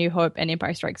between A New Hope and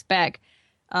Empire Strikes Back.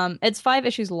 It's 5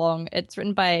 issues long. It's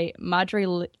written by Marjorie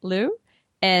Liu,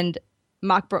 and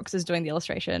Mark Brooks is doing the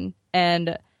illustration,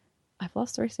 and I've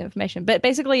lost the rest of the information. But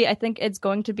basically, I think it's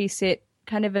going to be set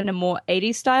kind of in a more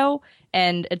 80s style,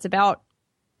 and it's about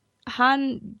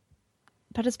Han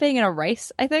participating in a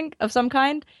race, I think, of some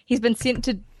kind. He's been sent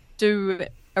to do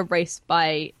a race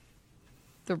by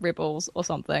the rebels or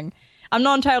something. I'm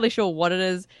not entirely sure what it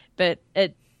is, but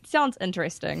it sounds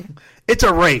interesting. It's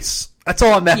a race. That's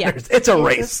all that matters. Yeah. It's a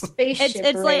race.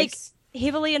 It's like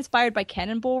heavily inspired by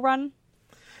Cannonball Run,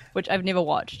 which I've never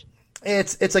watched.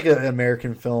 It's like an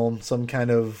American film, some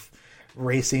kind of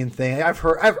racing thing. I've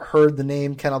heard the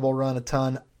name Cannonball Run a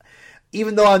ton.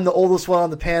 Even though I'm the oldest one on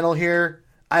the panel here,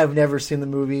 I have never seen the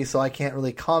movie, so I can't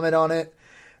really comment on it.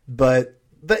 But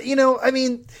I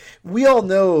mean, we all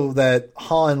know that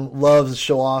Han loves to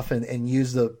show off and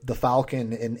use the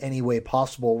Falcon in any way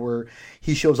possible, where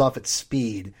he shows off its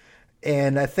speed.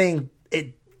 And I think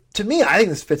to me, I think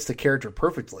this fits the character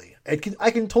perfectly. I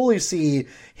can totally see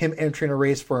him entering a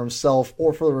race for himself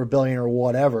or for the rebellion or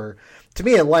whatever. To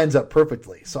me, it lines up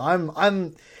perfectly. So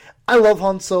I love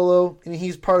Han Solo, and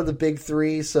he's part of the big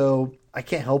 3, so I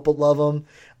can't help but love him.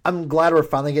 I'm glad we're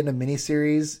finally getting a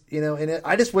miniseries, in it.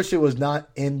 I just wish it was not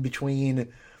in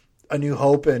between A New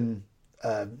Hope and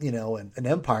an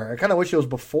Empire. I kind of wish it was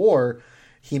before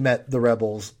he met the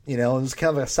rebels. It was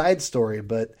kind of a side story,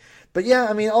 but yeah,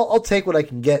 I mean, I'll take what I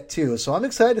can get too. So I'm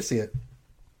excited to see it.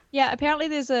 Yeah, apparently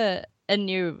there's a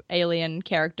new alien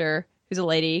character who's a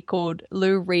lady called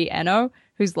Lu Re Anno,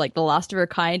 who's like the last of her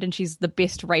kind, and she's the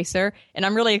best racer. And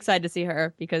I'm really excited to see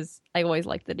her because I always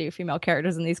like the new female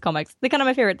characters in these comics. They're kind of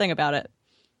my favorite thing about it.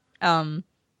 And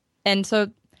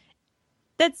so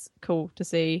that's cool to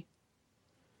see.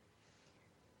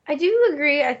 I do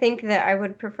agree. I think that I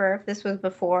would prefer if this was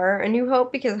before A New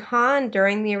Hope, because Han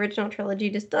during the original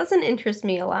trilogy just doesn't interest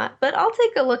me a lot. But I'll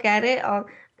take a look at it. I'm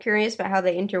curious about how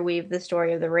they interweave the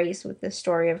story of the race with the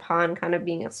story of Han kind of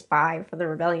being a spy for the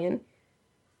rebellion.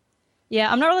 Yeah,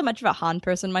 I'm not really much of a Han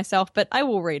person myself, but I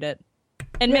will read it.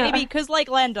 And maybe because, like,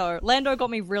 Lando got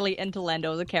me really into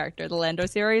Lando as a character, the Lando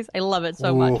series. I love it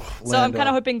so much. So I'm kind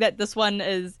of hoping that this one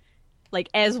is, like,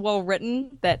 as well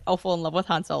written that I'll fall in love with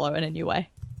Han Solo in a new way.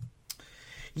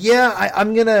 Yeah,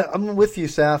 I'm with you,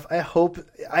 Saf. I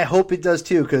hope it does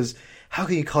too, because how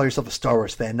can you call yourself a Star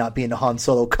Wars fan not being a Han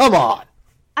Solo? Come on!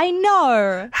 I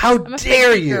know! How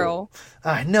dare you! Girl.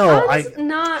 I know. Han's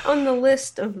not on the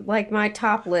list of, like, my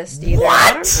top list either.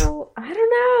 What? I don't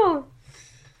know.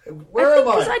 Where am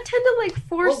I? Because I tend to like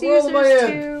Force What world am I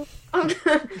users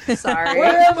too. Sorry.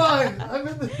 Where am I?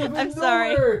 I'm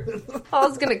sorry.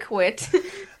 Paul's gonna quit.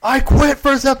 I quit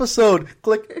first episode.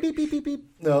 Click beep beep beep beep.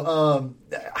 No,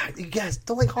 you guys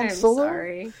don't like Han Solo? I'm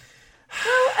sorry. No,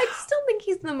 I still think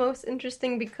he's the most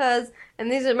interesting because,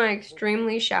 and these are my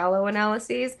extremely shallow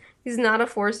analyses, he's not a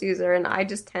Force user, and I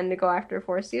just tend to go after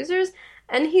Force users,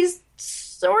 and he's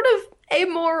sort of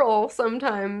amoral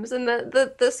sometimes, and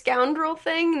the scoundrel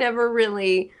thing never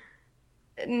really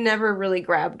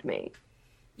grabbed me.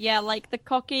 Yeah, like the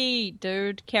cocky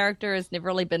dude character has never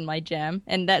really been my jam,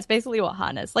 and that's basically what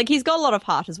Han is. Like, he's got a lot of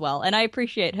heart as well, and I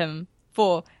appreciate him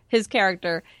for his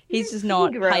character. He's just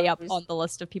not high up on the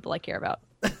list of people I care about.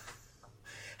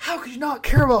 How could you not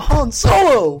care about Han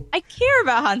Solo? I care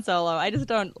about Han Solo. I just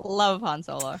don't love Han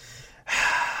Solo.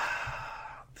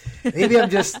 Maybe I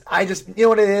just, you know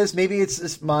what it is? Maybe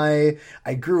it's I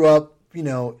grew up,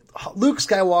 Luke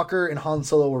Skywalker and Han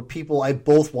Solo were people I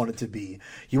both wanted to be.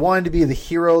 You wanted to be the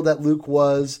hero that Luke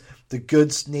was, the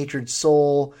good-natured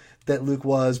soul that Luke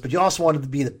was, but you also wanted to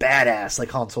be the badass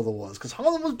like Han Solo was, because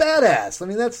Han was badass. I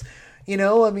mean, that's, he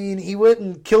went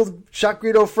and killed Shock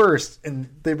Greedo first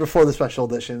before the special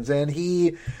editions, and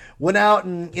he went out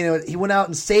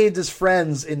and saved his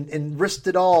friends and risked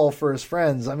it all for his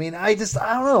friends. I mean, I don't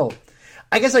know.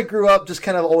 I guess I grew up just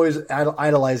kind of always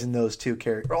idolizing those two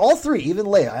characters. All three, even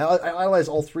Leia. I idolize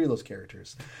all three of those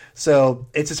characters. So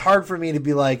it's just hard for me to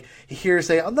be like, here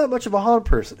say, I'm not much of a Han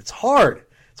person. It's hard.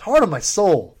 It's hard on my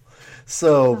soul.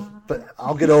 So, but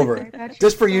I'll get over it.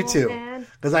 Just for you two.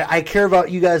 Because I care about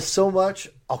you guys so much,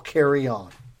 I'll carry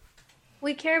on.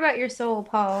 We care about your soul,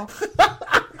 Paul.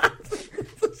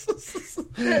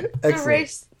 Excellent. The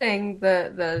race thing,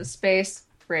 the space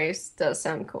race does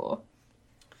sound cool.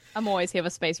 I'm always here for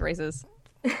space races.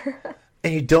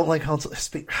 And you don't like Han Solo?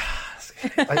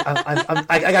 I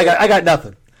got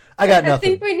nothing. I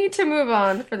think we need to move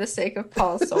on for the sake of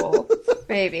Paul's soul.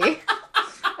 Maybe.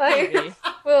 Maybe.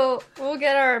 We'll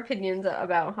get our opinions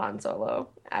about Han Solo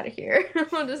out of here.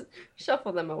 We'll just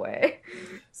shuffle them away.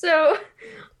 So,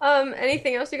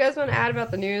 anything else you guys want to add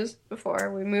about the news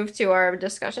before we move to our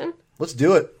discussion? Let's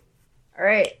do it. All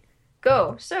right,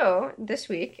 go. So, this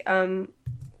week,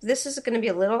 this is going to be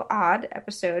a little odd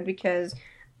episode because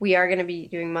we are going to be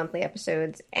doing monthly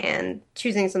episodes and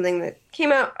choosing something that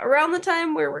came out around the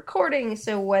time we're recording.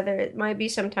 So, whether it might be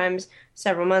sometimes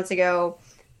several months ago,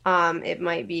 it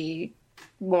might be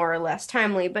more or less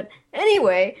timely. But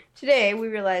anyway, today we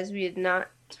realized we had not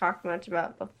talked much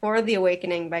about Before the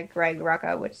Awakening by Greg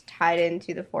Rucka, which tied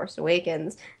into The Force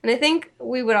Awakens. And I think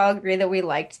we would all agree that we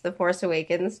liked The Force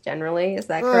Awakens generally. Is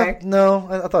that correct? No,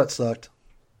 I thought it sucked.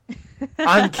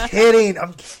 I'm kidding.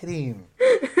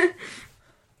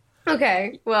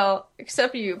 Okay, well,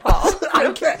 except you, Paul.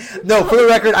 No, for the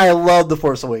record, I love The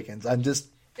Force Awakens. I'm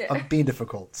being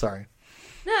difficult. Sorry.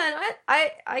 No,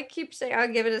 I keep saying I'll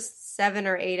give it a 7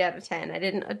 or 8 out of 10. I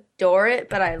didn't adore it,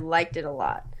 but I liked it a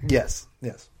lot. Yes.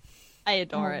 I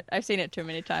adore it. I've seen it too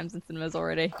many times in cinemas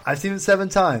already. I've seen it 7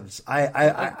 times.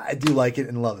 I do like it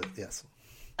and love it, yes.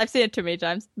 I've seen it too many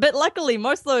times. But luckily,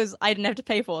 most of those I didn't have to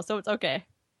pay for, so it's okay.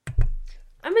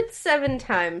 I'm at 7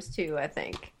 times, too, I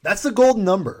think. That's the golden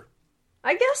number.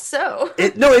 I guess so.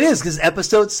 It is, because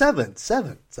episode 7.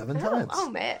 7 times. Oh,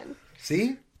 man.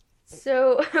 See?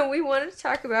 So, we wanted to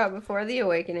talk about Before the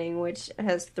Awakening, which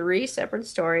has 3 separate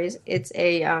stories. It's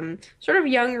a sort of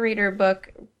young reader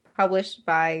book published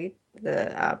by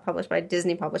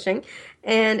Disney Publishing,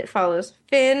 and it follows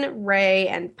Finn, Rey,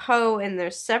 and Poe in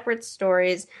their separate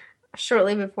stories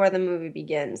shortly before the movie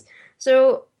begins.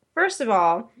 So, first of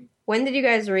all, when did you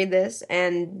guys read this,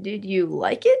 and did you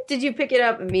like it? Did you pick it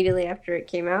up immediately after it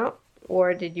came out?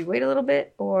 or did you wait a little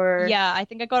bit? Or Yeah, I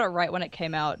think I got it right when it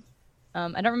came out. I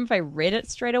don't remember if I read it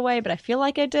straight away, but I feel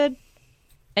like I did.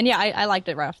 And yeah, I liked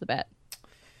it right off the bat.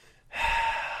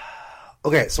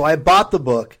 Okay, so I bought the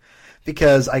book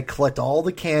because I collect all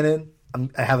the canon.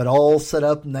 I have it all set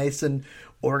up nice and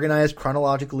organized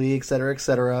chronologically, et cetera, et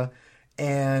cetera.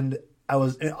 And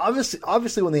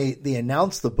obviously when they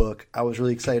announced the book, I was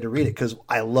really excited to read it because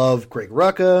I love Greg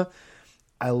Rucka.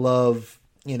 I love,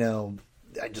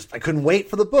 I couldn't wait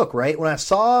for the book, right? When I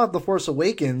saw The Force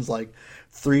Awakens like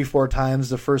 3-4 times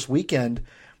the first weekend,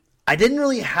 I didn't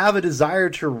really have a desire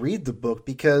to read the book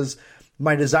because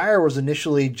my desire was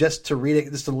initially just to read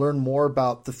it, just to learn more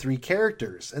about the three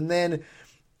characters. And then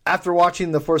after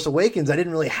watching The Force Awakens, I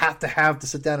didn't really have to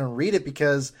sit down and read it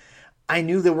because I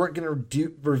knew they weren't going to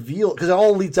reveal, because it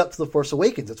all leads up to The Force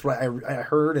Awakens. That's what I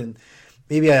heard, and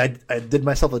maybe I did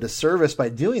myself a disservice by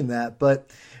doing that,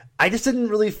 but I just didn't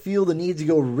really feel the need to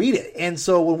go read it. And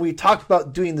so when we talked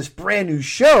about doing this brand new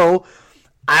show,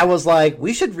 I was like,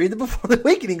 we should read The Before the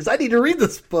Awakening because I need to read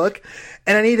this book,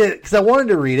 and I need to, because I wanted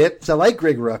to read it because I like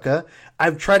Greg Rucka.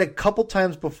 I've tried a couple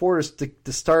times before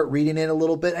to start reading it a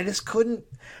little bit. I just couldn't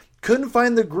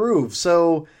find the groove.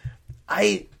 So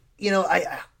I'll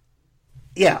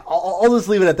just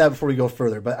leave it at that before we go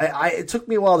further. But it took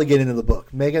me a while to get into the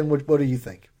book. Megan, what do you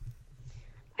think?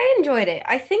 I enjoyed it.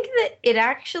 I think that it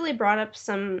actually brought up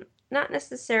some, not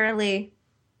necessarily,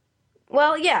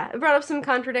 well, yeah, it brought up some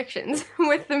contradictions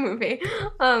with the movie.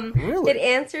 Really? It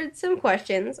answered some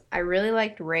questions. I really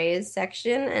liked Rey's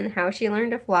section and how she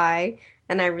learned to fly,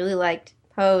 and I really liked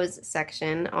Poe's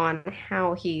section on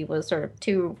how he was sort of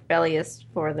too rebellious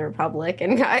for the Republic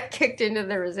and got kicked into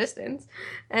the Resistance,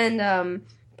 and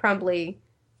promptly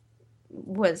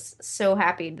was so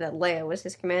happy that Leia was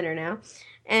his commander now.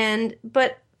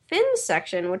 But Finn's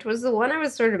section, which was the one I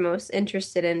was sort of most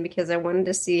interested in because I wanted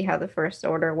to see how the First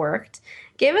Order worked,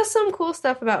 gave us some cool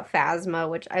stuff about Phasma,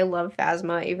 which I love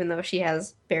Phasma, even though she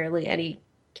has barely any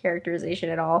characterization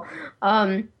at all.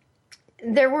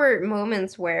 There were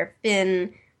moments where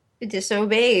Finn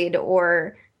disobeyed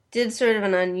or did sort of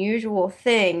an unusual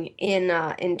thing in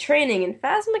training, and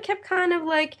Phasma kept kind of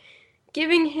like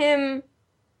giving him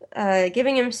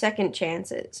second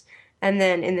chances. And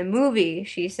then in the movie,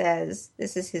 she says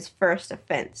this is his first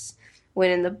offense.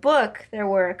 When in the book, there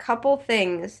were a couple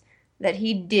things that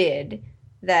he did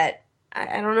that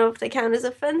I don't know if they count as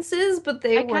offenses, but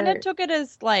I kind of took it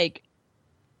as like,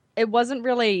 it wasn't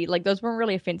really, like, those weren't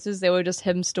really offenses. They were just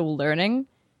him still learning.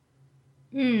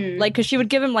 Like, because she would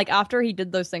give him, like, after he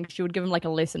did those things, she would give him, like, a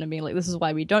lesson to me, like, this is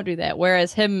why we don't do that.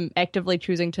 Whereas him actively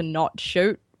choosing to not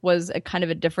shoot was a kind of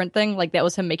a different thing. Like, that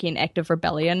was him making an active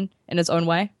rebellion in his own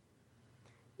way.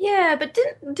 Yeah, but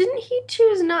didn't he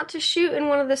choose not to shoot in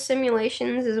one of the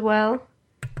simulations as well?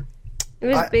 It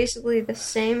was basically the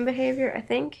same behavior, I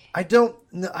think. I don't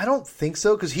think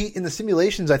so, because in the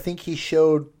simulations, I think he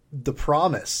showed the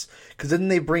promise. Because didn't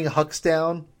they bring Hux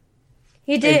down?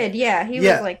 He did, yeah. He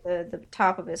was like the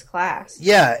top of his class.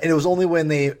 Yeah, and it was only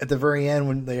when at the very end,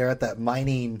 when they are at that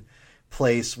mining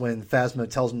place, when Phasma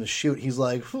tells him to shoot, he's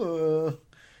like,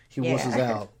 he wusses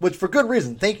out. Which, for good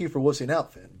reason. Thank you for wussing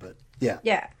out, Finn, but yeah.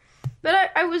 Yeah.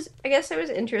 But I guess I was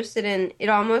interested in it.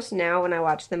 Almost now when I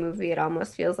watch the movie, it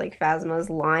almost feels like Phasma's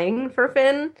lying for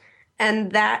Finn.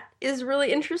 And that is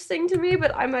really interesting to me,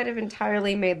 but I might have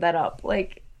entirely made that up.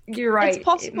 Like, you're right. It's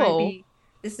possible. It might be,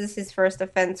 this is his first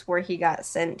offense where he got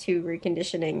sent to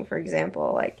reconditioning, for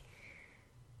example. Like,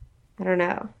 I don't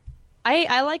know.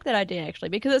 I like that idea, actually,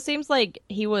 because it seems like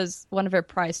he was one of her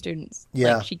prize students.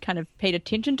 Yeah. Like, she kind of paid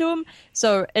attention to him.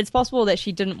 So it's possible that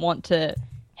she didn't want to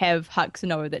have Hux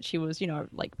know that she was,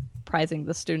 like, prizing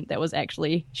the student that was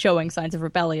actually showing signs of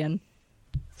rebellion.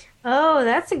 Oh,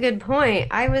 that's a good point.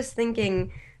 I was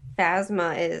thinking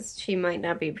Phasma she might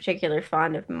not be particularly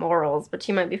fond of morals, but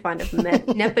she might be fond of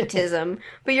nepotism.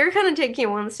 But you're kind of taking it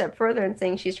one step further and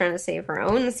saying she's trying to save her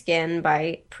own skin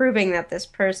by proving that this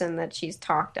person that she's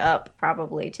talked up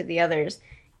probably to the others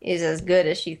is as good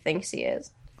as she thinks he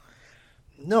is.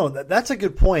 No, that's a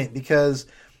good point, because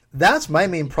that's my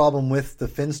main problem with the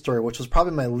Finn story, which was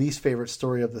probably my least favorite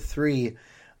story of the three.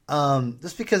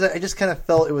 Just because I just kind of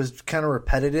felt it was kind of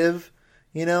repetitive,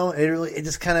 you got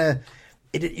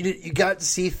to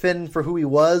see Finn for who he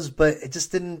was, but it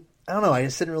just didn't, I don't know, I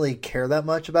just didn't really care that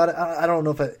much about it. I don't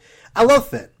know if I love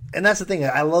Finn, and that's the thing,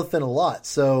 I love Finn a lot.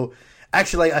 So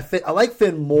actually, I like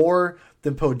Finn more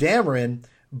than Poe Dameron,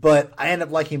 but I end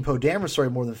up liking Poe Dameron's story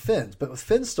more than Finn's. But with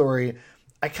Finn's story,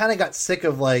 I kind of got sick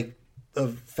of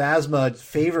Phasma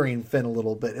favoring Finn a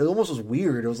little bit. It almost was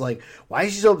weird. It was like, why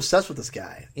is she so obsessed with this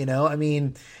guy? I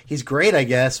mean, he's great, I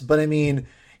guess, but I mean,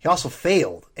 he also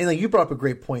failed. And like you brought up a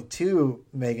great point too,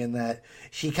 Megan, that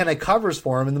she kind of covers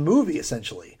for him in the movie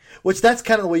essentially, which that's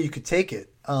kind of the way you could take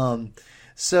it.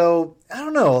 So I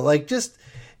don't know, like just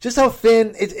how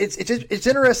Finn. It's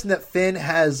interesting that Finn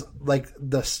has like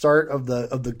the start of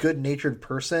the good natured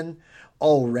person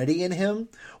already in him,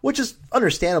 which is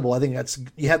understandable. I think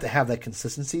you have to have that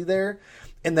consistency there,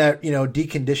 and that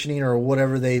deconditioning or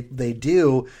whatever they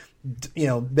do,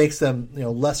 makes them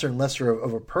lesser and lesser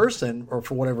of a person, or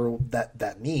for whatever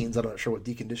that means. I'm not sure what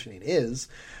deconditioning is,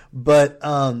 but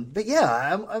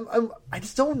yeah, I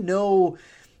just don't know.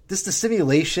 Just the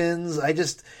simulations, it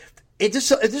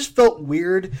just felt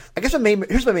weird. I guess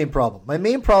here's my main problem. My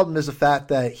main problem is the fact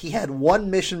that he had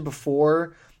one mission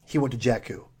before he went to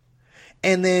Jakku.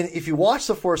 And then if you watch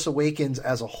The Force Awakens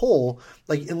as a whole,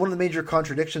 like in one of the major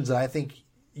contradictions that I think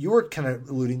you were kind of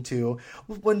alluding to,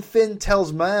 when Finn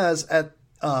tells Maz at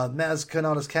Maz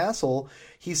Kanata's castle,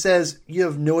 he says, "You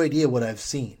have no idea what I've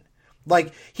seen."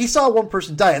 Like, he saw one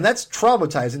person die, and that's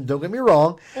traumatizing, don't get me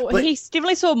wrong. Well, but he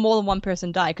definitely saw more than one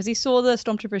person die, because he saw the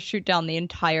stormtroopers shoot down the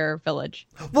entire village.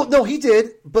 Well, no, he did.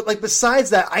 But, like,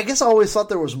 besides that, I guess I always thought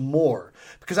there was more.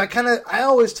 Because I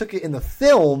always took it in the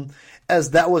film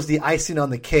as that was the icing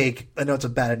on the cake. I know it's a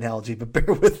bad analogy, but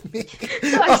bear with me.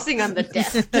 Icing on the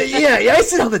death. Yeah,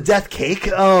 icing on the death cake.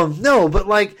 No, but,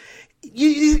 like,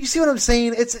 you see what I'm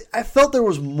saying? I felt there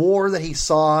was more that he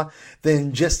saw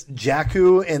than just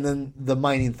Jakku and then the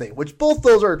mining thing, which both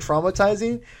those are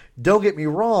traumatizing. Don't get me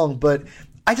wrong, but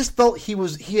I just felt he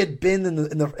had been in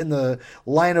the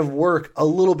line of work a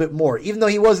little bit more, even though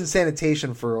he was in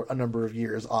sanitation for a number of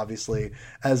years, obviously,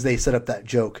 as they set up that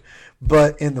joke,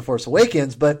 but in The Force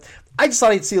Awakens. But I just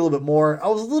thought I'd see a little bit more. I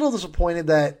was a little disappointed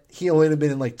that he only had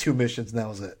been in like 2 missions and that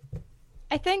was it.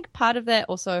 I think part of that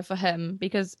also for him,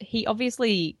 because he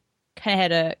obviously kind of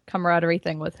had a camaraderie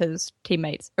thing with his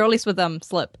teammates, or at least with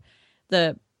Slip,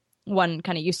 the one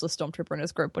kind of useless stormtrooper in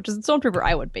his group, which is the stormtrooper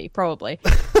I would be, probably.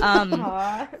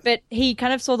 But he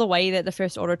kind of saw the way that the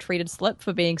First Order treated Slip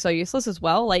for being so useless as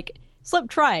well. Like, Slip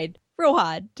tried real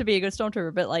hard to be a good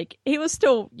stormtrooper, but like he was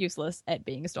still useless at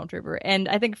being a stormtrooper. And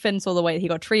I think Finn saw the way that he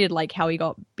got treated, like how he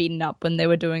got beaten up when they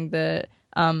were doing the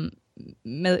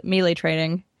melee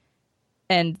training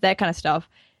and that kind of stuff.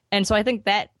 And so I think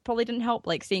that probably didn't help,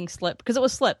 like seeing Slip, because it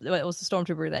was Slip, it was the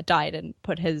stormtrooper that died and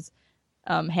put his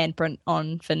handprint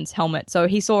on Finn's helmet. So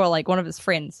he saw like one of his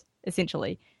friends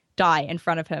essentially die in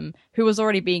front of him, who was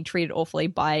already being treated awfully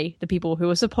by the people who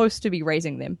were supposed to be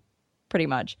raising them, pretty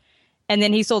much. And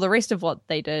then he saw the rest of what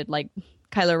they did, like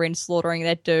Kylo Ren slaughtering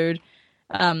that dude,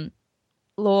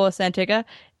 Lor San Tekka,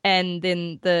 and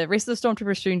then the rest of the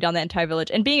stormtroopers shooting down that entire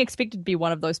village, and being expected to be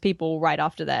one of those people right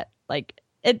after that. Like,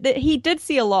 he did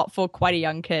see a lot for quite a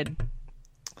young kid.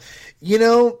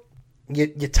 You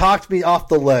talked me off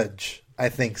the ledge, I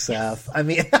think, Seth. I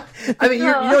mean,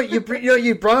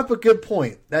 you brought up a good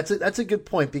point. That's a good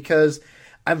point, because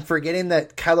I'm forgetting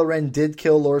that Kylo Ren did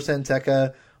kill Lor San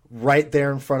Tekka right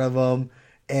there in front of him,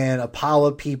 and a pile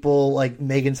of people, like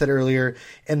Megan said earlier,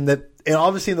 and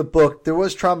obviously in the book there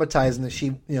was traumatizing that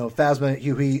she, Phasma,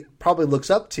 who he probably looks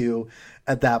up to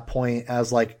at that point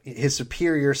as like his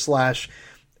superior /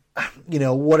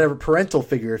 whatever parental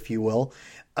figure, if you will,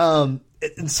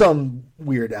 in some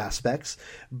weird aspects,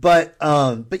 but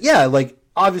yeah, like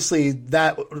obviously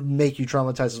that would make you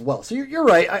traumatized as well. So you're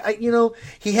right.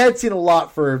 He had seen a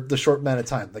lot for the short amount of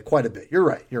time, like quite a bit. You're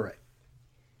right.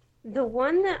 The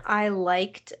one that I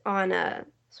liked on a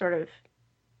sort of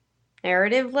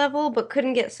narrative level, but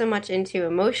couldn't get so much into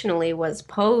emotionally, was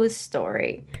Poe's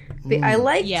story. I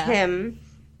liked him,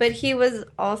 but he was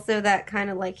also that kind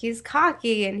of like, he's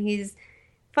cocky and he's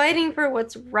fighting for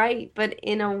what's right, but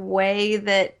in a way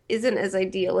that isn't as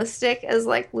idealistic as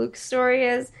like Luke's story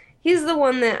is. He's the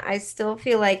one that I still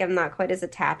feel like I'm not quite as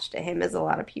attached to him as a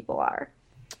lot of people are.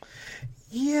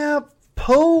 Yeah,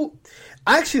 Poe,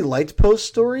 I actually liked Poe's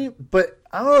story, but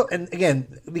I don't know, and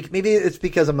again, maybe it's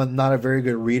because I'm not a very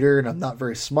good reader and I'm not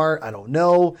very smart, I don't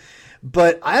know,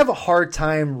 but I have a hard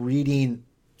time reading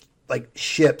like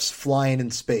ships flying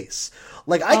in space.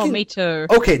 Like me too.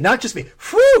 Okay, not just me.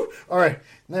 Whew! All right,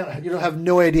 now you don't have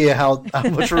no idea how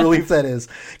much relief that is,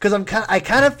 because I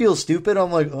kind of feel stupid.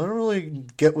 I'm like, I don't really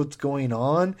get what's going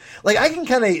on. Like, I can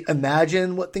kind of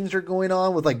imagine what things are going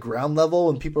on with like ground level,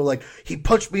 and people are like, he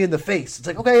punched me in the face. It's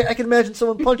like, okay, I can imagine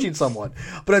someone punching someone,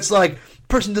 but it's like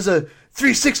person does a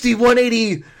 360,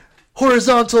 180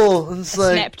 horizontal, and it's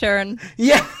like snap turn.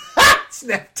 Yeah,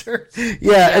 snap turn.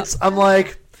 Yeah, I'm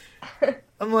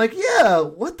like, yeah,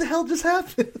 what the hell just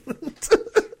happened?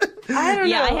 I don't know.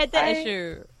 Yeah, I had that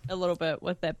issue a little bit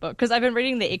with that book, because I've been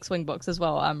reading the X-Wing books as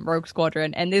well, Rogue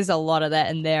Squadron, and there's a lot of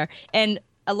that in there. And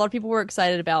a lot of people were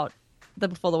excited about the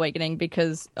Before the Awakening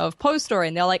because of Poe's story,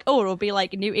 and they're like, "Oh, it'll be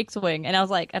like a new X-wing," and I was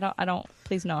like, "I don't,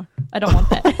 please no, I don't want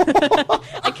that.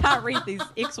 I can't read these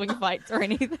X-wing fights or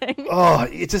anything." Oh,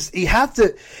 it's just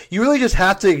you really just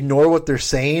have to ignore what they're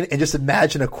saying and just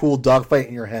imagine a cool dogfight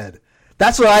in your head.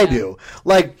 That's what I do.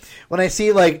 Like when I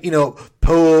see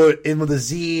Poe in with the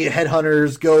Z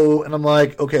headhunters go, and I'm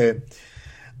like, okay,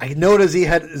 I know what a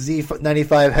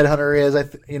Z95 headhunter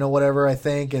is. Whatever I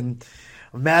think, and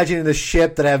imagining the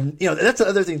ship that I have, that's the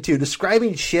other thing too.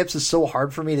 Describing ships is so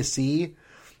hard for me to see.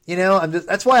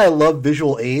 That's why I love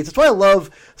visual aids. That's why I love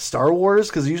Star Wars,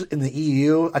 because usually in the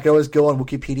EU, I can always go on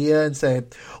Wikipedia and say,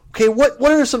 okay, what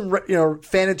are some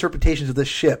fan interpretations of this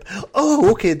ship?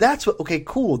 Oh, okay,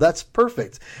 cool, that's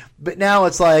perfect. But now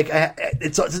it's like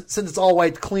since it's all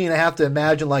white clean, I have to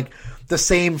imagine like the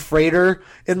same freighter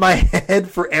in my head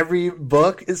for every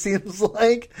book. It seems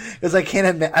like, because I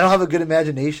don't have a good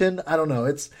imagination. I don't know.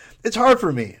 It's hard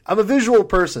for me. I'm a visual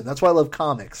person. That's why I love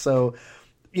comics. So,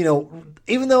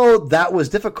 even though that was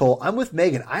difficult, I'm with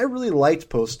Megan. I really liked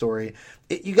Poe's story.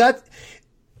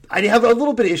 I have a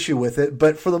little bit of issue with it,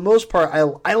 but for the most part,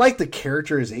 I like the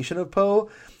characterization of Poe.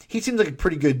 He seems like a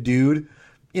pretty good dude,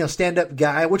 stand-up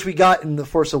guy, which we got in The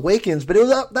Force Awakens, but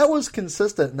that was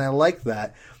consistent, and I liked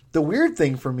that. The weird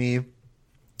thing for me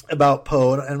about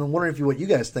Poe, and I'm wondering what you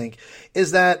guys think,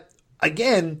 is that,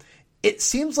 again, it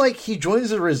seems like he joins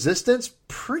the Resistance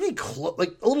pretty close,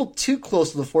 like a little too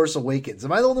close to The Force Awakens.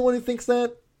 Am I the only one who thinks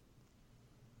that?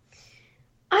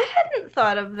 I hadn't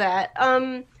thought of that.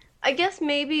 I guess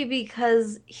maybe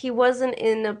because he wasn't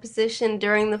in a position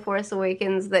during The Force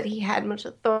Awakens that he had much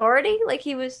authority. Like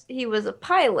he was a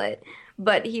pilot,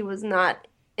 but he was not,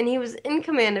 and he was in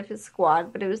command of his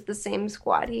squad, but it was the same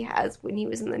squad he has when he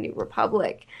was in the New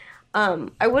Republic.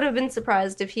 I would have been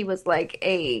surprised if he was like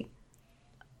a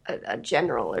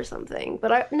general or something,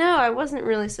 but I wasn't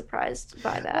really surprised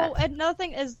by that. Well, another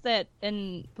thing is that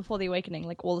in Before the Awakening,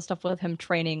 like all the stuff with him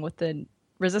training with the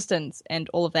Resistance and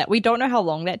all of that, we don't know how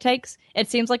long that takes. It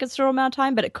seems like it's a short amount of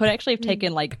time, but it could actually have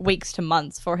taken like weeks to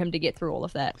months for him to get through all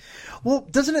of that. Well,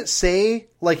 doesn't it say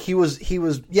like he was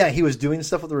doing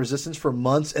stuff with the Resistance for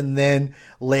months, and then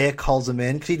Leia calls him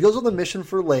in because he goes on the mission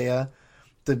for Leia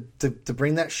to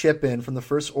bring that ship in from the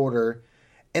First Order,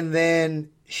 and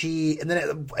then I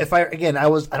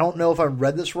don't know if I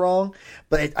read this wrong,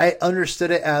 but I understood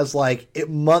it as like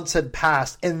months had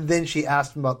passed, and then she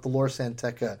asked him about the Lor San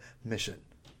Tekka mission.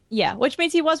 Yeah, which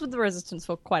means he was with the Resistance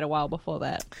for quite a while before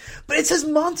that. But it says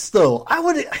months, though.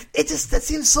 That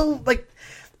seems so, like,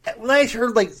 when I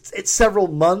heard, like, it's several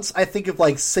months, I think of,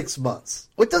 like, 6 months.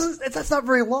 That's not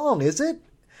very long, is it?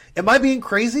 Am I being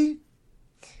crazy?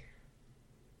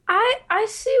 I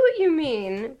see what you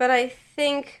mean, but I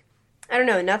think, I don't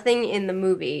know, nothing in the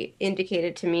movie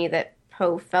indicated to me that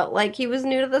Poe felt like he was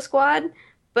new to the squad,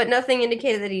 but nothing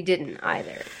indicated that he didn't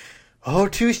either. Oh,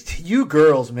 to you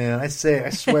girls, man! I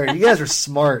swear, you guys are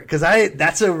smart, because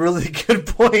that's a really good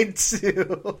point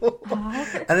too.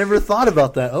 I never thought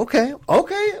about that. Okay.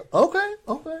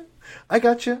 I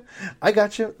got you.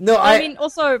 No, I mean,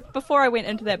 also before I went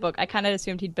into that book, I kind of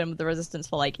assumed he'd been with the Resistance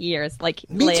for like years. Like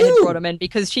Leia had brought him in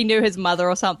because she knew his mother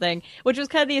or something, which was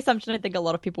kind of the assumption I think a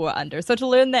lot of people were under. So to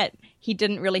learn that he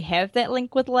didn't really have that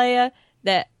link with Leia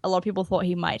that a lot of people thought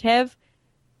he might have,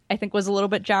 I think was a little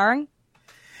bit jarring.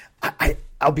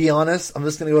 I'll be honest. I'm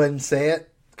just going to go ahead and say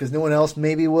it because no one else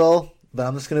maybe will, but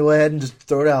I'm just going to go ahead and just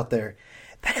throw it out there.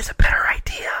 That is a better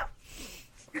idea.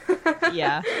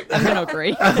 Yeah, I'm going to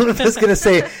agree. I'm just going to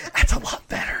say that's a lot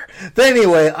better. But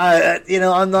anyway,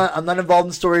 I'm not involved in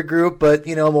the story group, but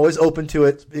I'm always open to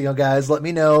it. Guys, let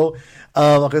me know.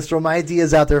 I'm going to throw my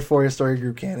ideas out there for you, story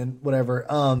group canon, whatever.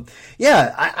 That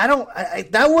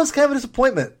was kind of a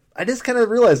disappointment. I just kind of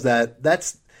realized that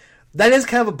is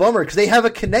kind of a bummer because they have a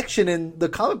connection in the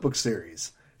comic book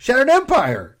series, Shattered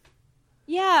Empire.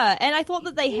 Yeah, and I thought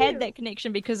that they had that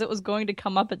connection because it was going to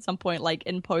come up at some point, like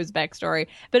in Poe's backstory.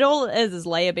 But all it is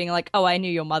Leia being like, "Oh, I knew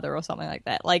your mother" or something like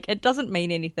that. Like, it doesn't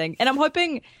mean anything. And I'm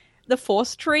hoping the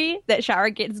Force tree that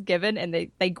Shara gets given and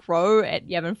they grow at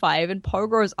Yavin 5 and Poe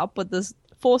grows up with this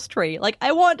Force tree. Like,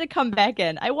 I want it to come back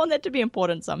in. I want that to be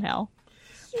important somehow.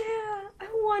 Yeah. I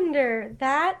wonder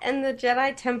that and the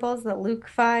Jedi temples that Luke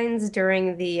finds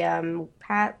during the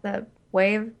the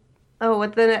wave. Oh,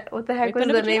 what the heck was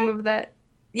the name of that?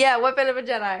 Yeah, Weapon of a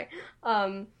Jedi.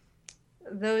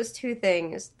 Those two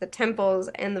things, the temples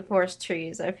and the Force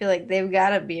trees, I feel like they've got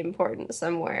to be important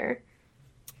somewhere.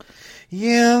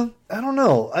 Yeah, I don't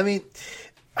know. I mean,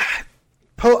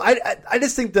 Poe. I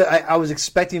just think that I was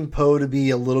expecting Poe to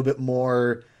be a little bit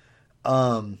more.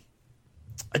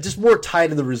 Just more tied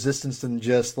to the Resistance than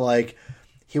just like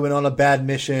he went on a bad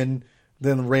mission.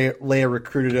 Then Leia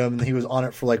recruited him, and he was on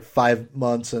it for like 5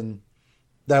 months, and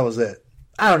that was it.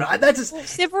 I don't know. That's just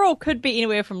several could be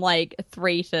anywhere from like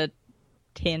 3 to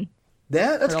 10.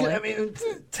 Yeah, that's really good. I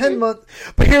mean, 10 months.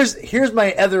 But here's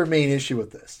my other main issue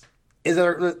with this is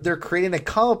that they're creating a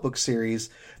comic book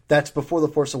series that's before The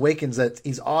Force Awakens. That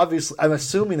he's obviously, I'm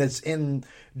assuming it's in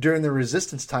during the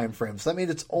Resistance time frame. So that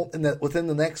means it's within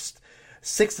the next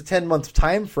 6 to 10 month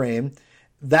time frame.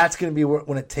 That's going to be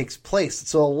when it takes place.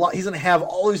 So he's going to have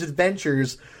all these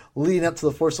adventures leading up to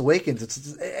The Force Awakens.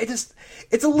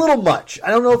 It's a little much.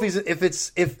 I don't know if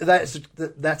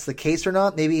that's the case or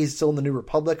not. Maybe he's still in the New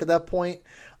Republic at that point.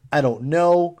 I don't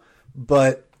know.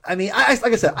 But I mean, like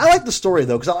I said, I like the story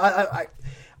though, because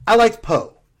I liked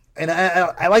Poe, and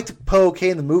I liked Poe okay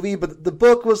in the movie, but the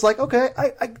book was like, okay,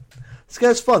 this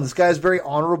guy's fun. This guy's very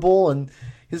honorable, and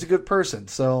he's a good person.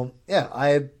 So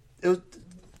yeah, it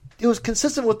was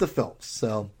consistent with the films.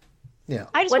 So yeah,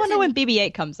 I just wonder when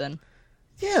BB-8 comes in.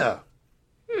 Yeah.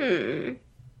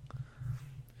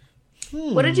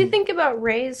 What did you think about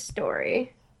Rey's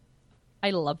story? I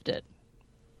loved it.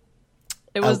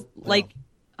 It was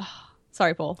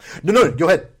sorry, Paul. No, go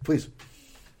ahead, please.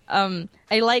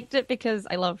 I liked it because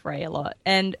I love Rey a lot,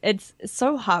 and it's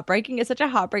so heartbreaking. It's such a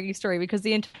heartbreaking story because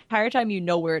the entire time you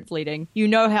know where it's leading, you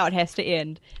know how it has to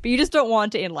end, but you just don't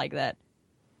want it to end like that.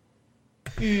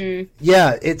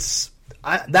 Yeah,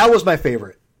 that was my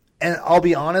favorite. And I'll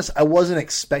be honest, I wasn't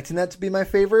expecting that to be my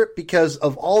favorite because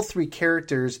of all 3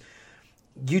 characters,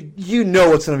 you know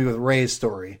what's going to be with Rey's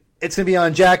story. It's going to be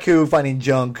on Jakku finding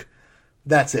junk.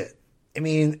 That's it. I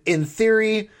mean, in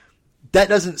theory, that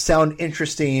doesn't sound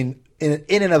interesting in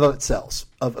and of itself.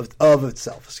 Of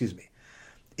itself, excuse me.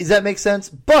 Does that make sense?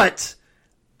 But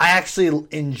I actually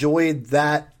enjoyed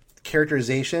that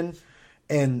characterization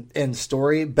and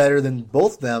story better than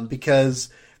both of them because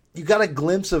you got a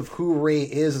glimpse of who Rey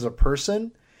is as a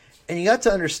person, and you got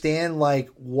to understand like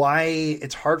why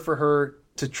it's hard for her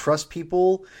to trust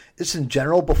people just in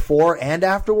general before and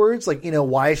afterwards. Like, you know,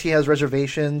 why she has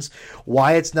reservations,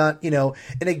 why it's not, you know,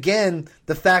 and again,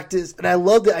 the fact is, and I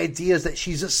love the idea is that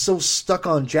she's just so stuck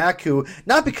on Jakku,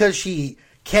 not because she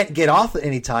can't get off at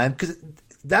any time, because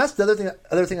that's the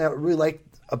other thing I really liked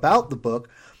about the book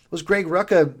was Greg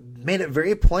Rucka made it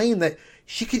very plain that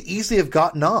she could easily have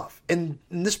gotten off. And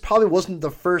this probably wasn't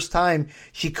the first time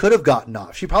she could have gotten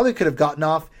off. She probably could have gotten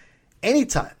off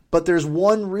anytime. But there's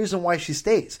one reason why she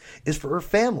stays, is for her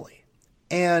family.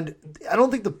 And I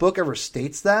don't think the book ever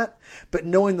states that. But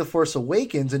knowing The Force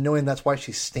Awakens and knowing that's why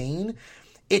she's staying,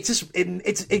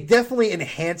 it definitely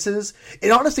enhances,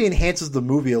 it honestly enhances the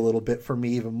movie a little bit for me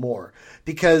even more.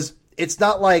 Because it's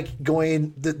not like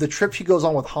going, the trip she goes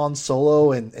on with Han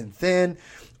Solo and Finn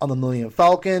on the Millennium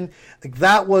Falcon, like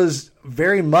that was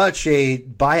very much a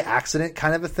by accident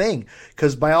kind of a thing.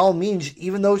 Because by all means,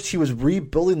 even though she was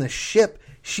rebuilding the ship,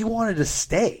 she wanted to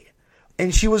stay,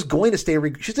 and she was going to stay.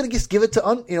 She's going to just give it to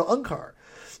Unkar.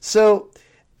 So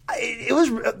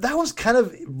that was kind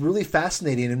of really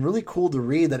fascinating and really cool to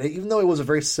read. That even though it was a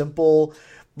very simple,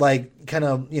 like kind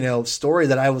of story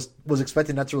that I was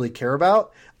expecting not to really care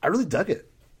about, I really dug it.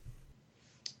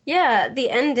 Yeah, the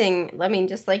ending, I mean,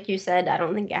 just like you said, I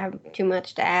don't think I have too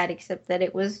much to add except that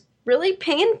it was really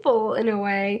painful in a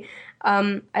way.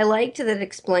 I liked that it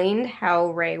explained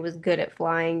how Rey was good at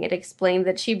flying. It explained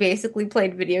that she basically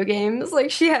played video games. Like,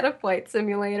 she had a flight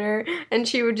simulator, and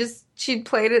she'd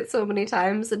played it so many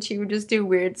times that she would just do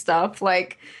weird stuff,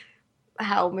 like,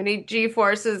 how many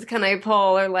G-forces can I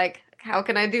pull, or like, how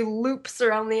can I do loops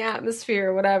around the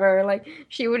atmosphere or whatever. Like,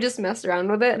 she would just mess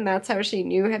around with it, and that's how she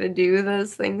knew how to do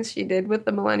those things she did with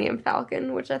the Millennium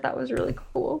Falcon, which I thought was really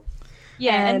cool.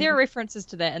 Yeah, and there are references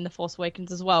to that in The Force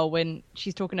Awakens as well, when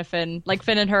she's talking to Finn. Like,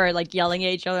 Finn and her are, like, yelling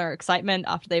at each other in excitement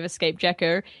after they've escaped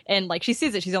Jakku. And, like, she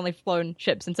says that she's only flown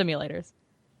ships and simulators.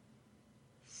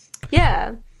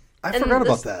 Yeah. I forgot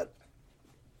about that.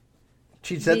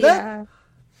 She said that?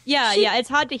 Yeah, it's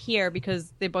hard to hear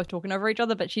because they're both talking over each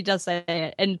other, but she does say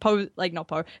it. And Poe, like, not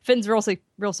Poe, Finn's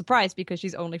real surprised because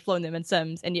she's only flown them in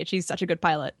sims, and yet she's such a good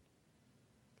pilot.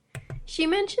 She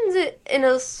mentions it in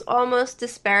a almost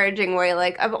disparaging way,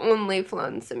 like, I've only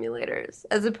flown simulators,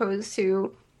 as opposed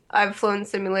to, I've flown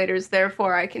simulators,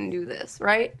 therefore I can do this,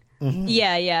 right? Mm-hmm.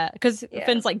 Yeah, because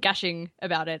Finn's, like, gushing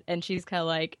about it, and she's kind of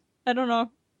like, I don't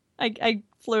know, I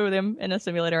flew them in a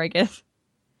simulator, I guess.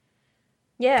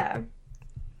 Yeah.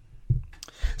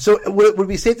 So would it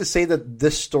be safe to say that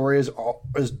this story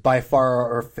is by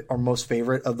far our most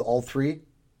favorite of all 3?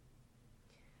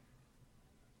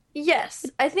 Yes,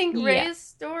 I think Rey's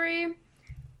story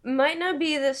might not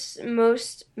be this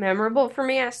most memorable for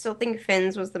me. I still think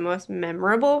Finn's was the most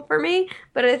memorable for me,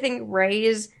 but I think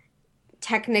Rey's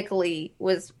technically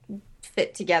was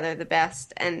fit together the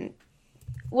best and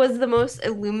was the most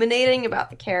illuminating about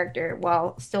the character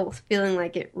while still feeling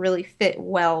like it really fit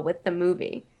well with the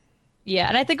movie. Yeah,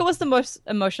 and I think it was the most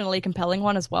emotionally compelling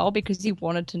one as well because you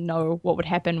wanted to know what would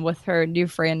happen with her new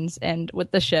friends and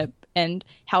with the ship and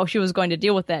how she was going to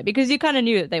deal with that because you kind of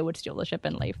knew that they would steal the ship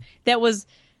and leave. That was,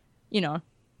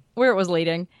 where it was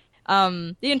leading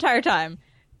the entire time.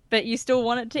 But you still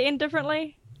want it to end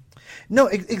differently? No,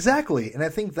 exactly. And I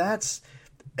think that's,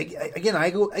 again,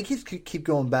 I keep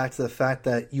going back to the fact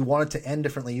that you want it to end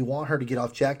differently. You want her to get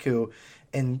off Jakku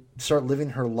and start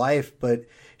living her life, but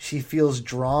she feels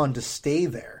drawn to stay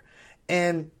there.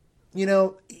 And,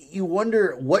 you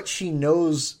wonder what she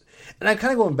knows. And I'm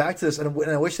kind of going back to this, and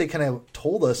I wish they kind of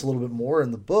told us a little bit more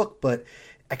in the book, but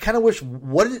I kind of wish,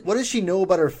 what does she know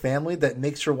about her family that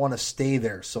makes her want to stay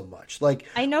there so much? Like,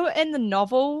 I know in the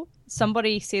novel,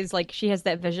 somebody says, like, she has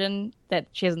that vision that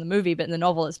she has in the movie, but in the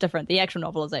novel it's different. The actual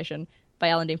novelization by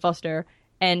Alan Dean Foster.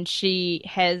 And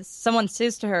someone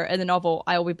says to her in the novel,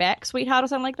 "I will be back, sweetheart," or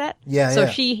something like that. Yeah. So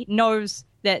she knows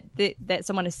that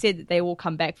someone has said that they will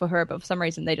come back for her, but for some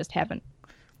reason they just haven't.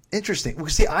 Interesting. Well,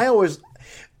 see, I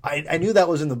knew that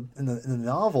was in the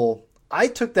novel. I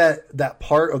took that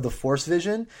part of the Force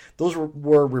vision. Those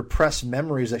were repressed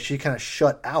memories that she kind of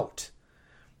shut out.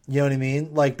 You know what I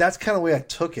mean? Like, that's kind of the way I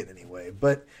took it anyway.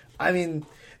 But I mean,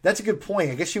 that's a good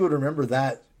point. I guess she would remember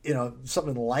that.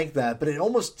 Something like that. But it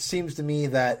almost seems to me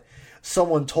that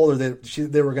someone told her that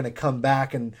they were going to come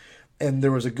back and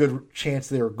there was a good chance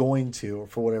they were going to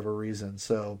for whatever reason.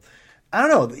 So I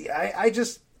don't know.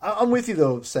 I'm with you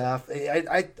though, Saf.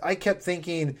 I kept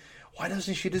thinking, why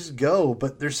doesn't she just go?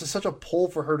 But there's just such a pull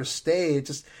for her to stay.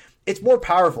 It's more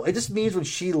powerful. It just means when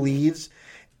she leaves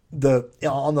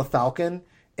on the Falcon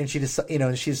and she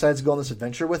decides to go on this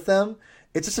adventure with them,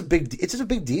 it's just a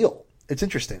big deal. It's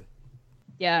interesting.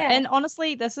 Yeah, and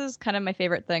honestly, this is kind of my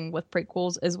favorite thing with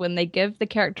prequels is when they give the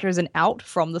characters an out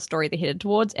from the story they're headed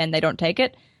towards and they don't take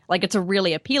it. Like, it's a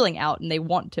really appealing out and they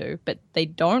want to, but they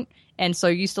don't. And so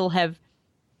you have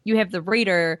the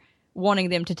reader wanting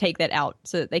them to take that out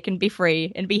so that they can be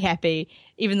free and be happy,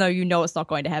 even though you know it's not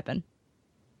going to happen.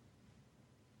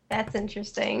 That's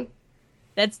interesting.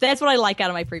 That's what I like out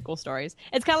of my prequel stories.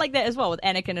 It's kind of like that as well with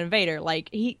Anakin and Vader. Like,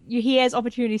 he has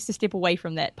opportunities to step away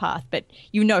from that path, but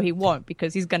he won't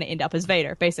because he's going to end up as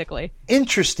Vader, basically.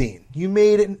 Interesting. You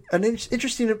made an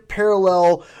interesting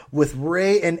parallel with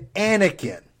Rey and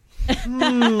Anakin.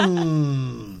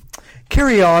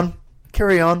 Carry on.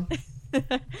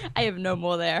 I have no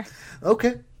more there.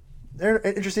 Okay.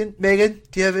 Interesting. Megan,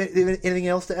 do you have anything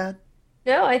else to add?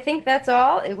 No, I think that's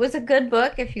all. It was a good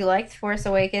book. If you liked Force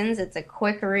Awakens, it's a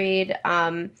quick read.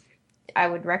 I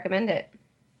would recommend it.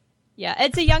 Yeah,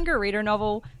 it's a younger reader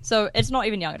novel, so it's not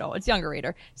even young at all. It's younger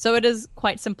reader. So it is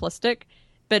quite simplistic,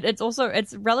 but it's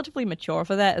relatively mature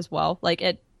for that as well. Like,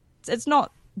 it's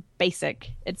not basic.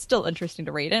 It's still interesting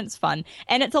to read, and it's fun.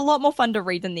 And it's a lot more fun to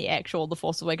read than the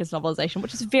Force Awakens novelization,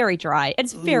 which is very dry.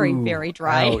 It's very, very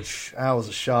dry. Ouch. That was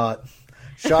a shot.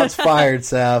 Shots fired,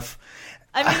 Saf.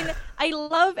 I mean, I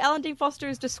love Alan Dean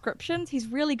Foster's descriptions. He's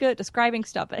really good at describing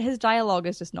stuff, but his dialogue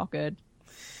is just not good.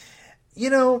 I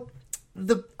don't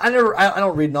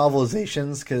read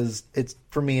novelizations because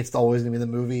for me it's always gonna be the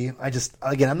movie.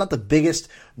 I'm not the biggest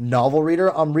novel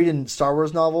reader. I'm reading Star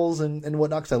Wars novels and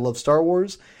whatnot because I love Star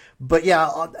Wars. But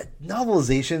yeah,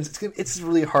 novelizations, it's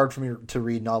really hard for me to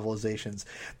read novelizations.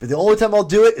 But the only time I'll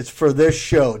do it is for this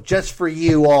show, just for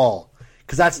you all,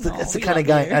 because that's the kind of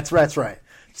guy. That's right.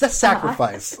 That's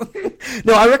sacrifice.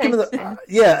 No, I recommend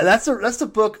that's the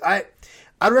book. I'd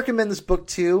recommend this book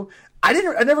too. I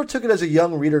never took it as a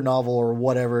young reader novel or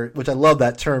whatever, which I love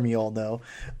that term, you all know.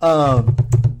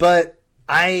 But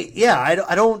I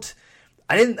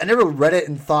never read it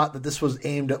and thought that this was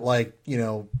aimed at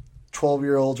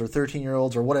 12-year-olds or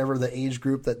 13-year-olds or whatever the age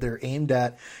group that they're aimed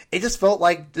at. It just felt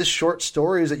like just short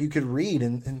stories that you could read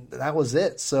and that was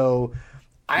it. So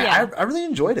I really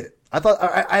enjoyed it. I thought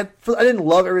I didn't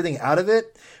love everything out of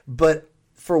it, but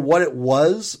for what it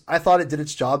was, I thought it did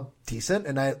its job decent,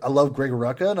 and I love Greg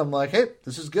Rucka, and I'm like, hey,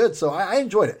 this is good. So I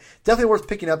enjoyed it. Definitely worth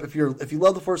picking up if you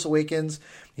love The Force Awakens,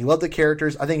 you love the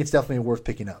characters. I think it's definitely worth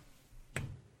picking up.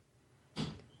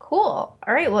 Cool.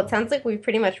 All right. Well, it sounds like we've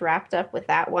pretty much wrapped up with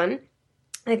that one.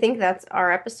 I think that's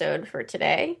our episode for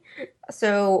today.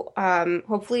 So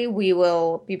hopefully we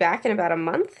will be back in about a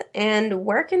month. And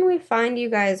where can we find you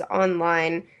guys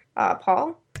online,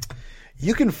 Paul?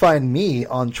 You can find me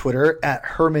on Twitter at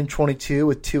Herman22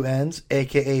 with 2 N's,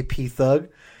 a.k.a. P-Thug.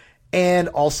 and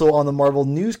also on the Marvel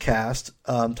newscast,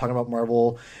 talking about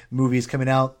Marvel movies coming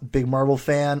out. Big Marvel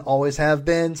fan, always have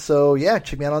been. So yeah,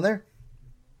 check me out on there.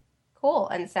 Cool.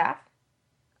 And Saf?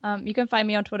 You can find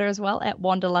me on Twitter as well at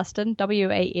Wanderlustin,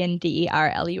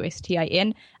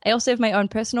 WANDERLUSTIN. I also have my own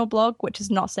personal blog, which is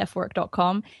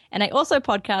notsafwork.com. And I also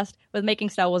podcast with Making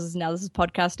Star Wars is Now This is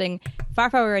Podcasting,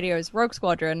 Firepower Radio's Rogue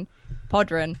Squadron,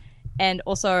 Podron, and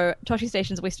also Toshi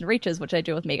Station's Western Reaches, which I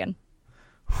do with Megan.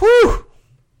 Whew!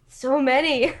 So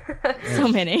many. So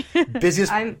many.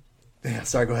 Busiest. Yeah,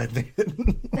 sorry, go ahead.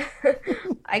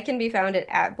 I can be found at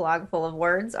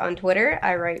 @blogfulofwords on Twitter.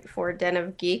 I write for Den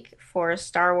of Geek, for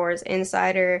Star Wars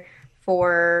Insider,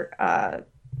 for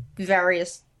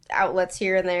various outlets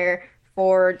here and there,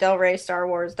 for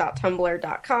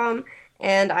delraystarwars.tumblr.com,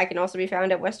 and I can also be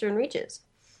found at Western Reaches.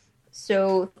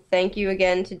 So thank you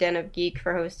again to Den of Geek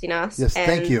for hosting us. Yes,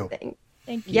 thank you.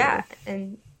 Thank you. Yeah,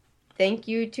 and thank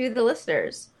you to the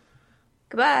listeners.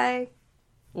 Goodbye.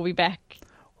 We'll be back.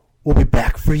 We'll be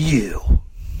back for you.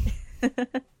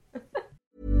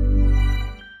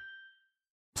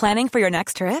 Planning for your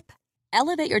next trip?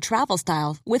 Elevate your travel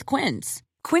style with Quince.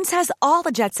 Quince has all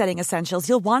the jet-setting essentials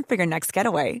you'll want for your next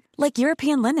getaway, like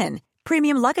European linen,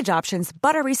 premium luggage options,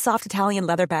 buttery soft Italian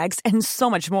leather bags, and so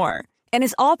much more. And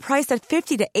is all priced at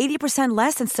 50 to 80%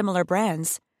 less than similar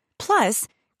brands. Plus,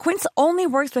 Quince only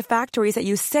works with factories that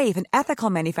use safe and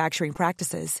ethical manufacturing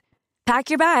practices.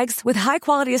 Pack your bags with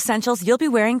high-quality essentials you'll be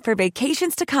wearing for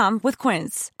vacations to come with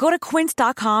Quince. Go to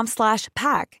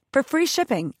quince.com/pack for free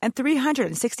shipping and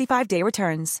 365-day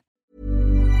returns.